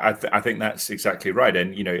 I think that's exactly right.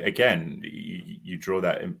 And, again, you draw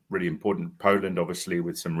that really important. Poland, obviously,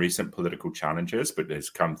 with some recent political challenges, but has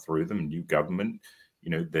come through them, new government.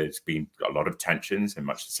 There's been a lot of tensions in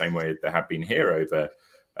much the same way there have been here over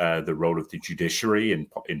the role of the judiciary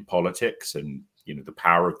in politics and, the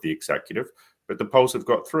power of the executive. But the Poles have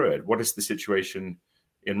got through it. What is the situation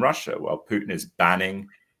in Russia? Well, Putin is banning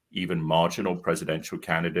even marginal presidential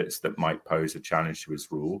candidates that might pose a challenge to his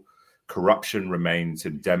rule. Corruption remains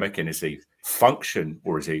endemic and is a function,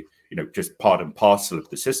 or is a just part and parcel of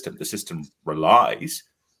the system. The system relies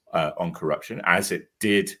on corruption, as it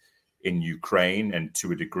did in Ukraine, and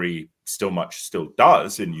to a degree still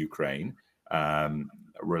does in Ukraine,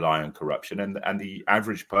 rely on corruption, and the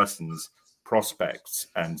average person's prospects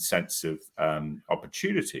and sense of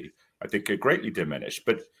opportunity, I think, are greatly diminished.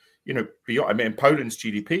 But beyond, Poland's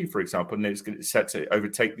GDP, for example, is set to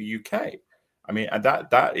overtake the UK. And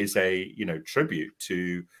that is a tribute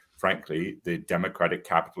to, frankly, the democratic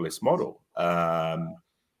capitalist model.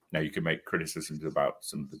 Now, you can make criticisms about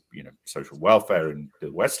some of the social welfare in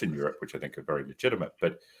the Western Europe, which I think are very legitimate.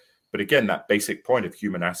 But again, that basic point of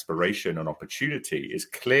human aspiration and opportunity is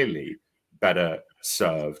clearly better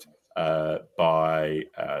served by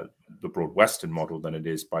the broad Western model than it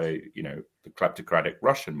is by the kleptocratic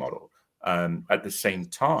Russian model. At the same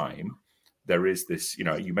time, there is this,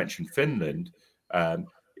 you mentioned Finland.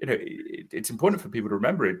 It's important for people to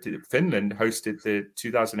remember it. Finland hosted the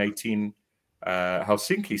 2018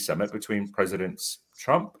 Helsinki summit between Presidents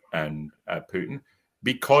Trump and Putin,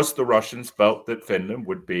 because the Russians felt that Finland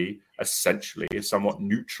would be essentially a somewhat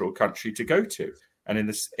neutral country to go to.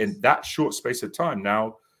 And in that short space of time,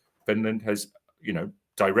 now Finland has,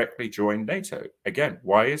 directly joined NATO. Again,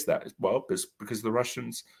 why is that? Well, because the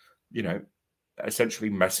Russians, essentially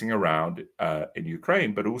messing around in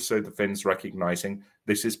Ukraine, but also the Finns recognizing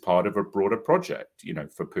this is part of a broader project,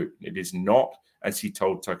 for Putin. It is not, as he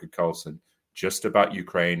told Tucker Carlson, just about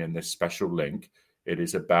Ukraine and this special link. It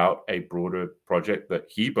is about a broader project that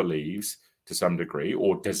he believes, to some degree,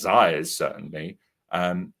 or desires certainly,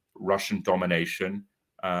 Russian domination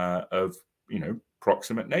of,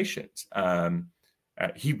 proximate nations.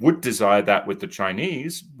 He would desire that with the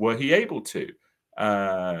Chinese, were he able to.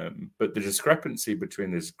 But the discrepancy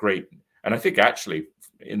between this great, and I think actually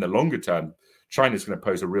in the longer term, China's going to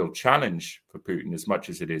pose a real challenge for Putin as much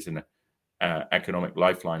as it is an economic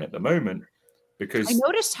lifeline at the moment. Because I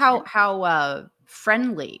noticed how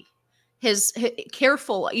friendly his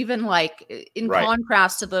careful, even like in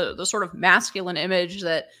contrast to the sort of masculine image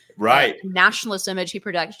that nationalist image he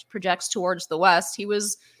projects towards the West. He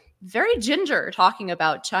was very ginger talking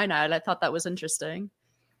about China, and I thought that was interesting.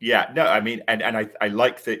 Yeah, no, I mean, and I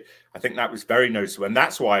like that. I think that was very noticeable, and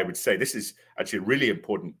that's why I would say this is actually a really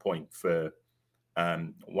important point for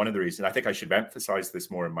one of the reasons. I think I should emphasize this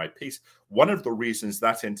more in my piece. One of the reasons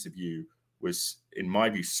that interview was, in my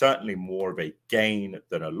view, certainly more of a gain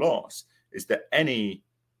than a loss is that any,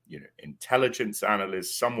 intelligence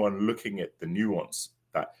analyst, someone looking at the nuance,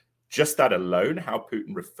 that just that alone, how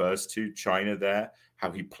Putin refers to China there,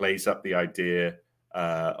 how he plays up the idea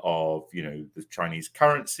of the Chinese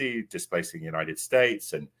currency displacing the United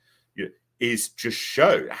States, and is just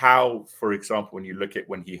show how, for example, when you look at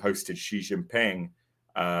when he hosted Xi Jinping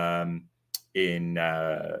in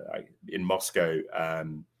Moscow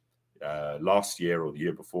last year or the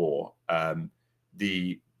year before,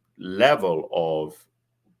 the level of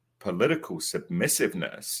political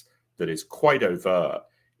submissiveness that is quite overt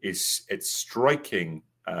it's striking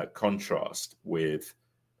contrast with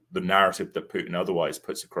the narrative that Putin otherwise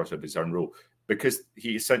puts across of his own rule, because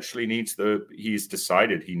he essentially he's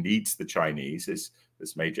decided he needs the Chinese as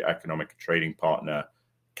this major economic trading partner,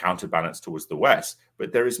 counterbalance towards the West.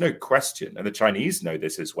 But there is no question, and the Chinese know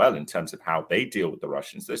this as well in terms of how they deal with the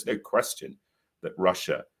Russians, there's no question that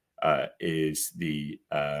Russia is the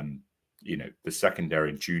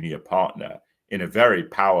secondary junior partner in a very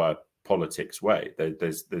power politics way.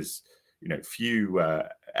 There's few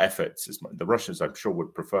efforts. The Russians, I'm sure,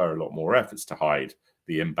 would prefer a lot more efforts to hide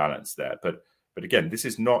the imbalance there. But again, this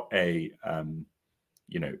is not a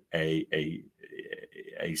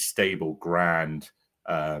stable, grand,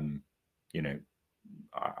 I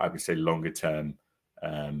would say longer term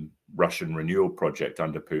Russian renewal project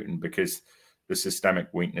under Putin, because the systemic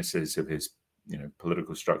weaknesses of his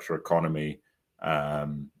political structure, economy,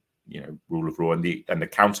 rule of law, and the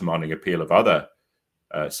countermanding appeal of other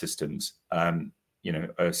systems, are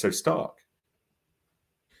so stark.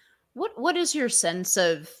 What is your sense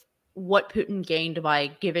of what Putin gained by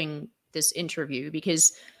giving this interview?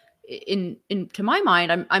 Because to my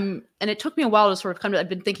mind, I'm and it took me a while to sort of come to. I've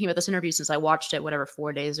been thinking about this interview since I watched it,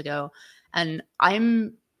 4 days ago, and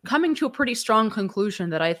I'm coming to a pretty strong conclusion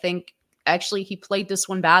that I think actually he played this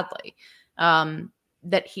one badly.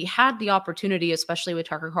 That he had the opportunity, especially with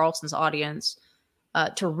Tucker Carlson's audience,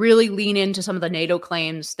 to really lean into some of the NATO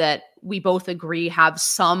claims that we both agree have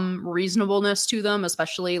some reasonableness to them,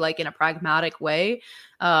 especially like in a pragmatic way,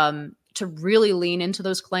 to really lean into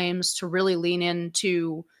those claims, to really lean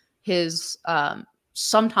into his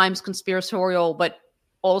sometimes conspiratorial, but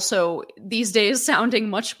also these days sounding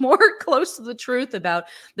much more close to the truth about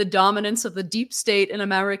the dominance of the deep state in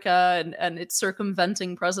America and its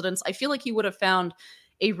circumventing presidents. I feel like he would have found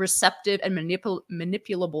a receptive and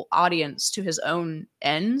manipulable audience to his own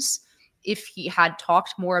ends if he had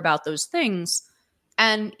talked more about those things.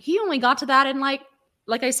 And he only got to that in like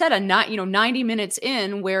I said, 90 minutes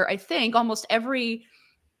in, where I think almost every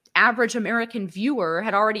average American viewer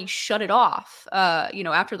had already shut it off,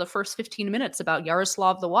 after the first 15 minutes about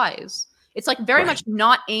Yaroslav the Wise. It's like very much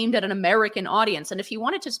not aimed at an American audience. And if he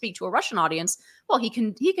wanted to speak to a Russian audience, well, he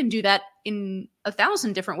can do that in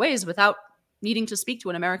 1,000 different ways without needing to speak to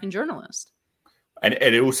an American journalist. And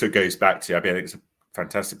it also goes back to, I think it's a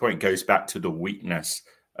fantastic point, it goes back to the weakness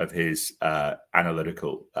of his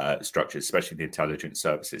analytical structure, especially the intelligence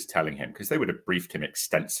services telling him, because they would have briefed him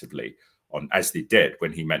extensively on, as they did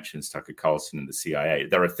when he mentions Tucker Carlson and the CIA.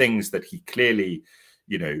 There are things that he clearly,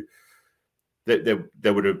 that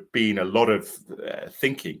there would have been a lot of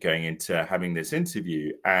thinking going into having this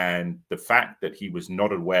interview, and the fact that he was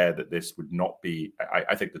not aware that this would not be,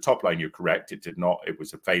 I think the top line, you're correct, it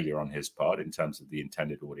was a failure on his part in terms of the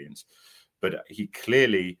intended audience, but he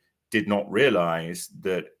clearly did not realize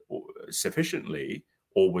that sufficiently,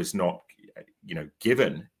 or was not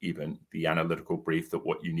given even the analytical brief that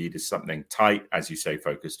what you need is something tight, as you say,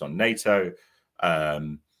 focused on NATO,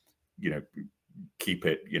 keep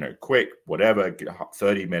it, quick, whatever,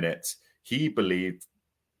 30 minutes. He believed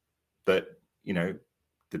that,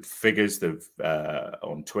 the figures of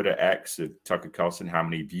on Twitter X of Tucker Carlson, how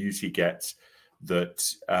many views he gets, that,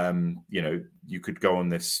 you could go on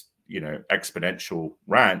this, exponential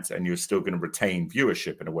rant and you're still going to retain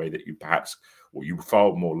viewership in a way that you perhaps, or you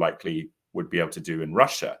far more likely would be able to do in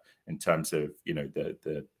Russia in terms of,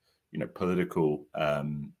 the political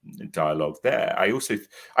dialogue there. I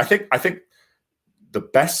think the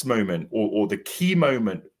best moment or the key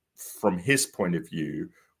moment from his point of view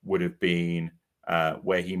would have been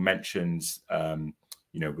where he mentions,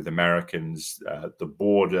 with Americans, the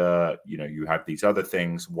border, you have these other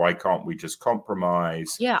things. Why can't we just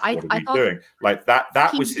compromise? Yeah, what I are thought we doing? Like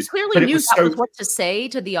that was his, clearly knew that was what to say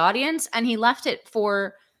to the audience, and he left it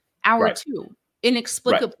for hour two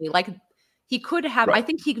inexplicably. Like he could have. Right. I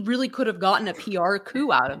think he really could have gotten a PR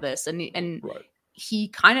coup out of this, and Right. he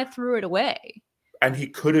kind of threw it away. And he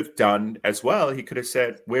could have done as well. He could have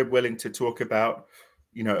said, "We're willing to talk about,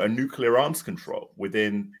 a nuclear arms control,"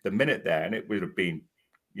 within the minute there, and it would have been,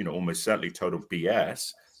 almost certainly total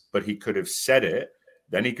BS. But he could have said it.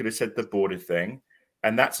 Then he could have said the border thing,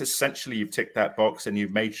 and that's essentially, you've ticked that box, and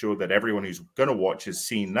you've made sure that everyone who's going to watch has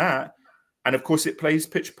seen that. And of course, it plays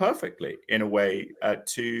pitch perfectly in a way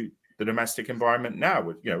to the domestic environment now,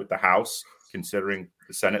 with with the House considering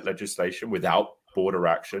the Senate legislation without border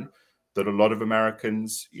action, that a lot of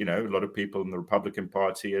Americans, a lot of people in the Republican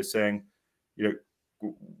Party are saying,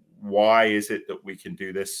 why is it that we can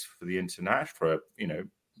do this for the international, for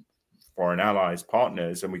foreign allies,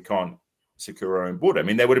 partners, and we can't secure our own border? I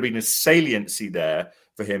mean, there would have been a saliency there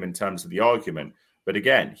for him in terms of the argument. But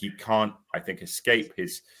again, he can't, I think, escape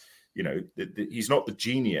his, he's not the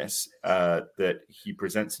genius that he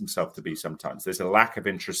presents himself to be sometimes. There's a lack of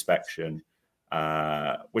introspection,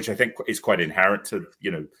 which I think is quite inherent to,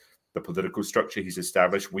 the political structure he's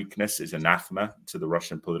established. Weakness is anathema to the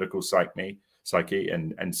Russian political psyche.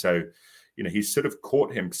 And so, he's sort of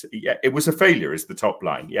caught him. Yeah, it was a failure is the top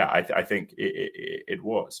line. Yeah, I think it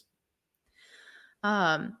was.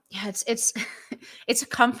 Yeah, it's it's a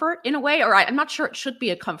comfort in a way, or I'm not sure it should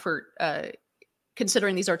be a comfort,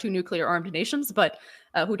 considering these are two nuclear armed nations, but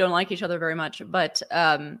who don't like each other very much. But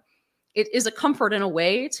it is a comfort in a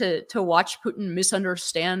way to watch Putin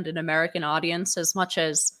misunderstand an American audience as much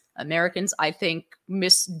as Americans, I think,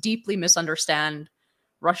 deeply misunderstand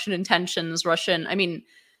Russian intentions. I mean,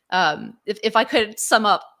 if I could sum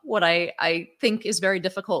up what I think is very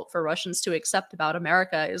difficult for Russians to accept about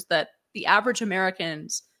America, is that the average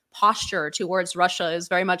American's posture towards Russia is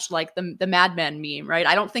very much like the Mad Men meme, right?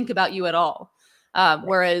 I don't think about you at all.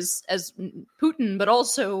 Whereas as Putin, but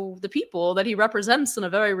also the people that he represents in a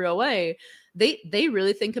very real way, they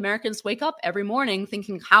really think Americans wake up every morning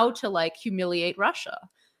thinking how to humiliate Russia.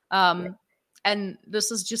 And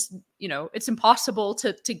this is just, it's impossible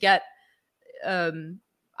to get.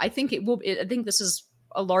 I think I think this is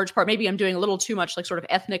a large part. Maybe I'm doing a little too much sort of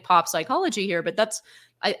ethnic pop psychology here, but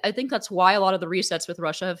I think that's why a lot of the resets with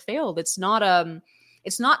Russia have failed. It's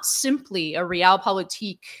not simply a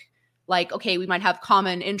realpolitik. Okay, we might have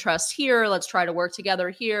common interests here. Let's try to work together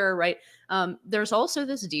here, right? There's also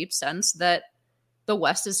this deep sense that the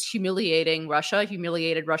West is humiliated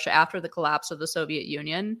Russia after the collapse of the Soviet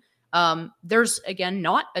Union. There's, again,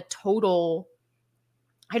 not a total...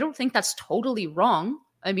 I don't think that's totally wrong.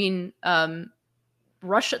 I mean,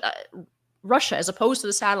 Russia, as opposed to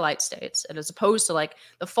the satellite states, and as opposed to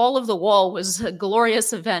the fall of the wall was a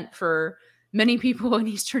glorious event for many people in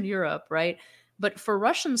Eastern Europe, right? But for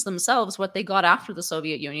Russians themselves, what they got after the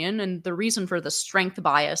Soviet Union, and the reason for the strength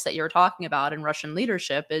bias that you're talking about in Russian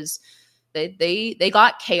leadership, is they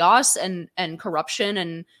got chaos and corruption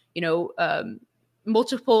and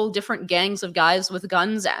multiple different gangs of guys with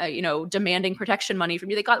guns, demanding protection money from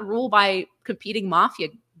you. They got ruled by competing mafia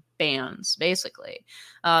bands, basically,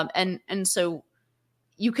 and so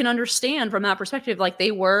you can understand from that perspective,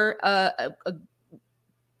 they were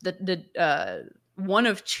the one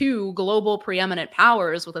of two global preeminent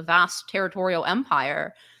powers with a vast territorial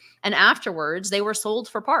empire. And afterwards, they were sold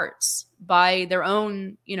for parts by their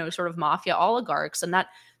own, sort of mafia oligarchs. And that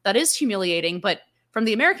is humiliating. But from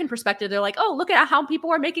the American perspective, they're like, oh, look at how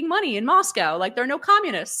people are making money in Moscow. There are no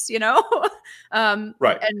communists,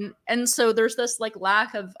 Right. And so there's this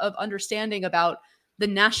lack of understanding about the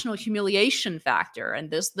national humiliation factor.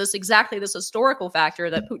 And this historical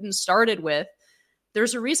factor that Putin started with.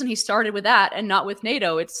 There's a reason he started with that and not with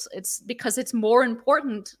NATO. It's because it's more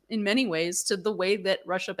important in many ways to the way that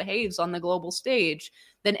Russia behaves on the global stage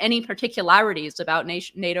than any particularities about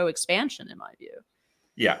NATO expansion, in my view.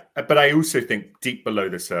 Yeah, but I also think deep below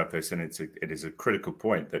the surface, and it is a critical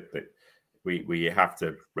point that we have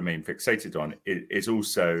to remain fixated on, is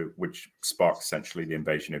also, which sparked essentially the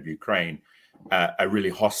invasion of Ukraine, a really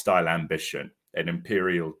hostile ambition, an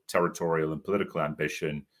imperial, territorial, and political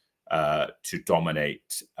ambition to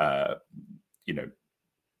dominate,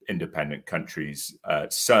 independent countries,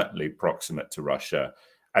 certainly proximate to Russia.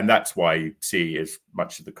 And that's why you see as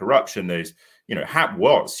much of the corruption. There's,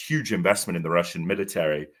 was huge investment in the Russian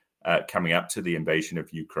military coming up to the invasion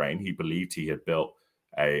of Ukraine. He believed he had built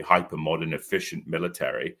a hyper-modern, efficient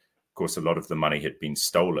military. Of course, a lot of the money had been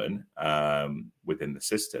stolen within the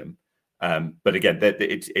system. But again,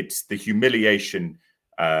 it's the humiliation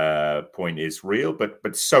point is real,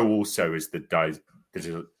 but so also is the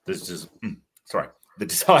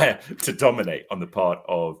desire to dominate on the part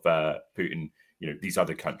of Putin. These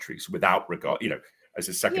other countries without regard. as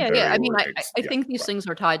a Yeah. secondary, I mean, or I think these right, things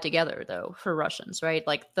are tied together, though, for Russians, right?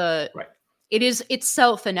 Like right, it is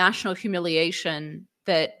itself a national humiliation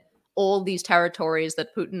that all these territories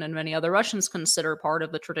that Putin and many other Russians consider part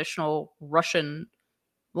of the traditional Russian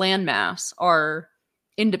landmass are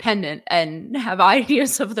independent and have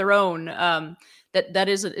ideas of their own. That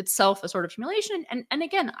is itself a sort of humiliation. And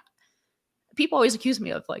again, people always accuse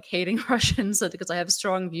me of like hating Russians because I have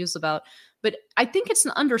strong views about, but I think it's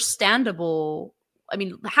an understandable. I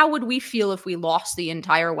mean, how would we feel if we lost the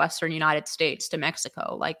entire Western United States to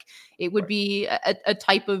Mexico? Like, it would right. be a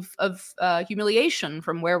type of humiliation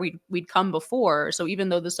from where we'd come before. So even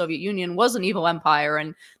though the Soviet Union was an evil empire,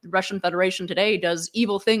 and the Russian Federation today does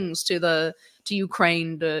evil things to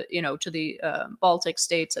Ukraine, to the Baltic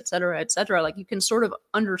states, et cetera, like you can sort of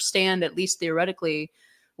understand, at least theoretically,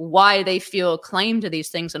 why they feel claim to these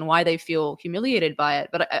things and why they feel humiliated by it.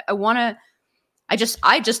 But I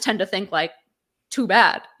just tend to think like, too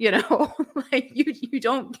bad, like you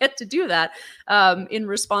don't get to do that in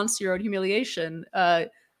response to your own humiliation.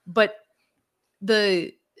 But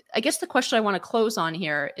I guess the question I want to close on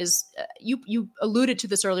here is, you alluded to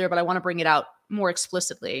this earlier, but I want to bring it out more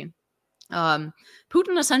explicitly.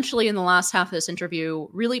 Putin essentially in the last half of this interview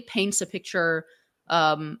really paints a picture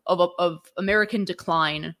of American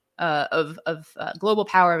decline, of global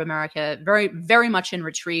power of America, very, very much in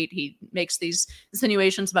retreat. He makes these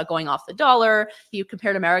insinuations about going off the dollar. He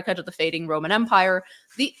compared America to the fading Roman Empire.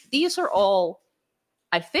 These are all,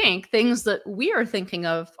 I think, things that we are thinking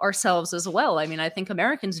of ourselves as well. I mean, I think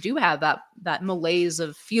Americans do have that malaise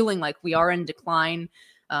of feeling like we are in decline.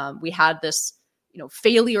 We had this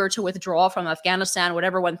failure to withdraw from Afghanistan,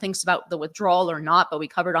 whatever one thinks about the withdrawal or not, but we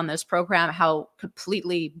covered on this program how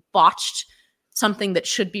completely botched something that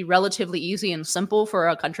should be relatively easy and simple for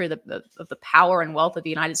a country of the power and wealth of the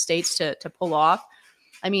United States to pull off.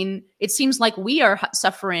 I mean, it seems like we are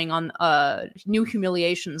suffering on new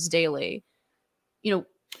humiliations daily.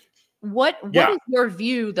 What Yeah, is your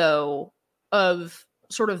view, though, of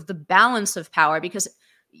sort of the balance of power? Because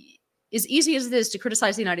as easy as it is to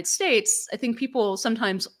criticize the United States, I think people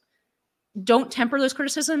sometimes don't temper those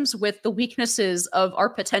criticisms with the weaknesses of our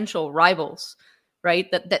potential rivals,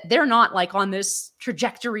 right? That they're not like on this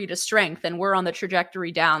trajectory to strength and we're on the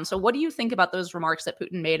trajectory down. So what do you think about those remarks that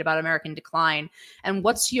Putin made about American decline? And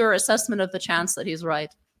what's your assessment of the chance that he's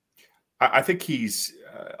right? I think he's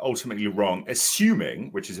ultimately wrong,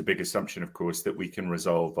 assuming, which is a big assumption, of course, that we can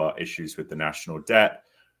resolve our issues with the national debt,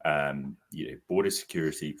 border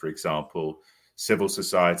security, for example, civil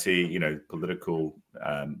society, political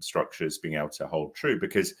structures being able to hold true.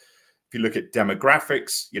 Because if you look at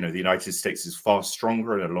demographics, the United States is far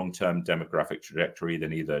stronger in a long-term demographic trajectory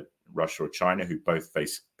than either Russia or China, who both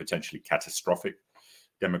face potentially catastrophic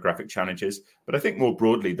demographic challenges. But I think more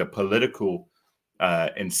broadly, the political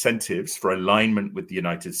incentives for alignment with the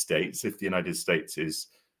United States, if the United States is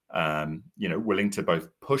willing to both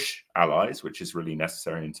push allies, which is really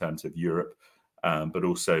necessary in terms of Europe, but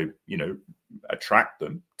also attract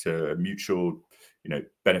them to a mutual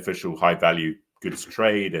beneficial high value goods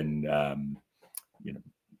trade and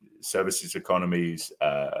services economies,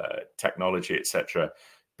 technology, etc.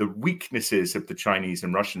 The weaknesses of the Chinese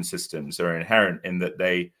and Russian systems are inherent in that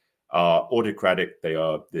they are autocratic. They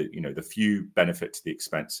are the few benefit to the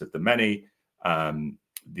expense of the many.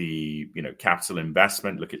 Capital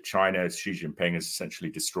investment. Look at China. Xi Jinping is essentially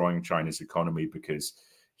destroying China's economy because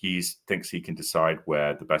he thinks he can decide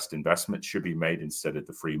where the best investment should be made instead of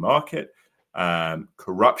the free market.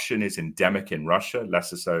 Corruption is endemic in Russia,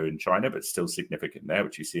 lesser so in China, but still significant there,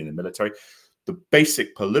 which you see in the military. The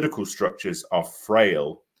basic political structures are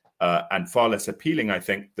frail and far less appealing, I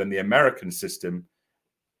think, than the American system.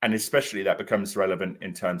 And especially that becomes relevant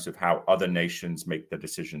in terms of how other nations make their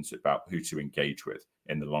decisions about who to engage with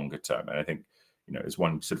in the longer term. And I think, as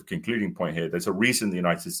one sort of concluding point here, there's a reason the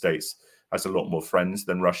United States has a lot more friends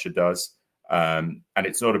than Russia does. And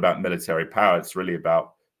it's not about military power. It's really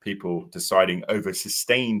about people deciding over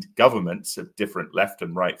sustained governments of different left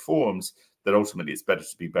and right forms that ultimately it's better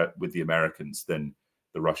to be with the Americans than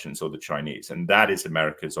the Russians or the Chinese. And that is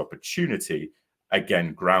America's opportunity,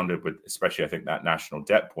 again, grounded with, especially I think that national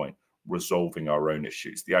debt point, resolving our own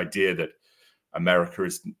issues. The idea that America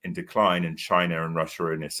is in decline and China and Russia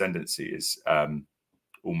are in ascendancy is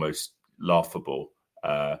almost laughable,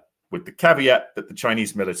 with the caveat that the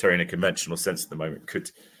Chinese military in a conventional sense at the moment could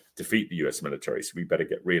defeat the US military. So we better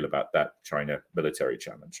get real about that China military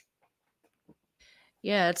challenge.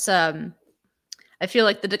 Yeah, it's I feel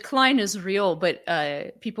like the decline is real, but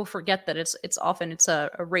people forget that it's often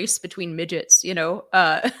a race between midgets,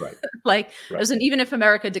 Right. like Right. as in, even if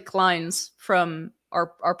America declines from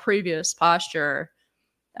our previous posture,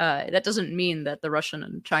 That doesn't mean that the Russian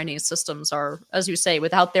and Chinese systems are, as you say,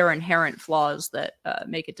 without their inherent flaws that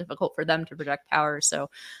make it difficult for them to project power. So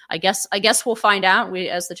I guess we'll find out. We,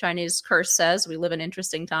 as the Chinese curse says, we live in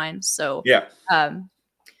interesting times. So yeah.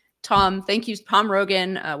 Tom, thank you. Tom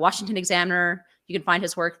Rogan, Washington Examiner. You can find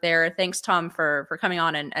his work there. Thanks, Tom, for coming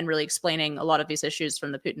on and really explaining a lot of these issues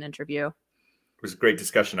from the Putin interview. It was a great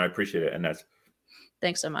discussion. I appreciate it, Inez.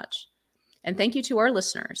 Thanks so much. And thank you to our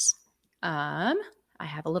listeners. I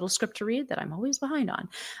have a little script to read that I'm always behind on.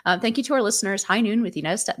 Thank you to our listeners. High Noon with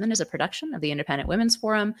Inez Stepman is a production of the Independent Women's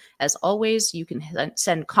Forum. As always, you can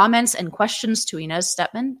send comments and questions to Inez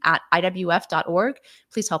Stepman at iwf.org.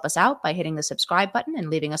 Please help us out by hitting the subscribe button and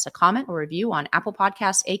leaving us a comment or review on Apple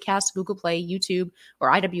Podcasts, Acast, Google Play, YouTube,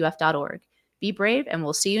 or iwf.org. Be brave, and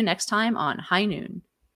we'll see you next time on High Noon.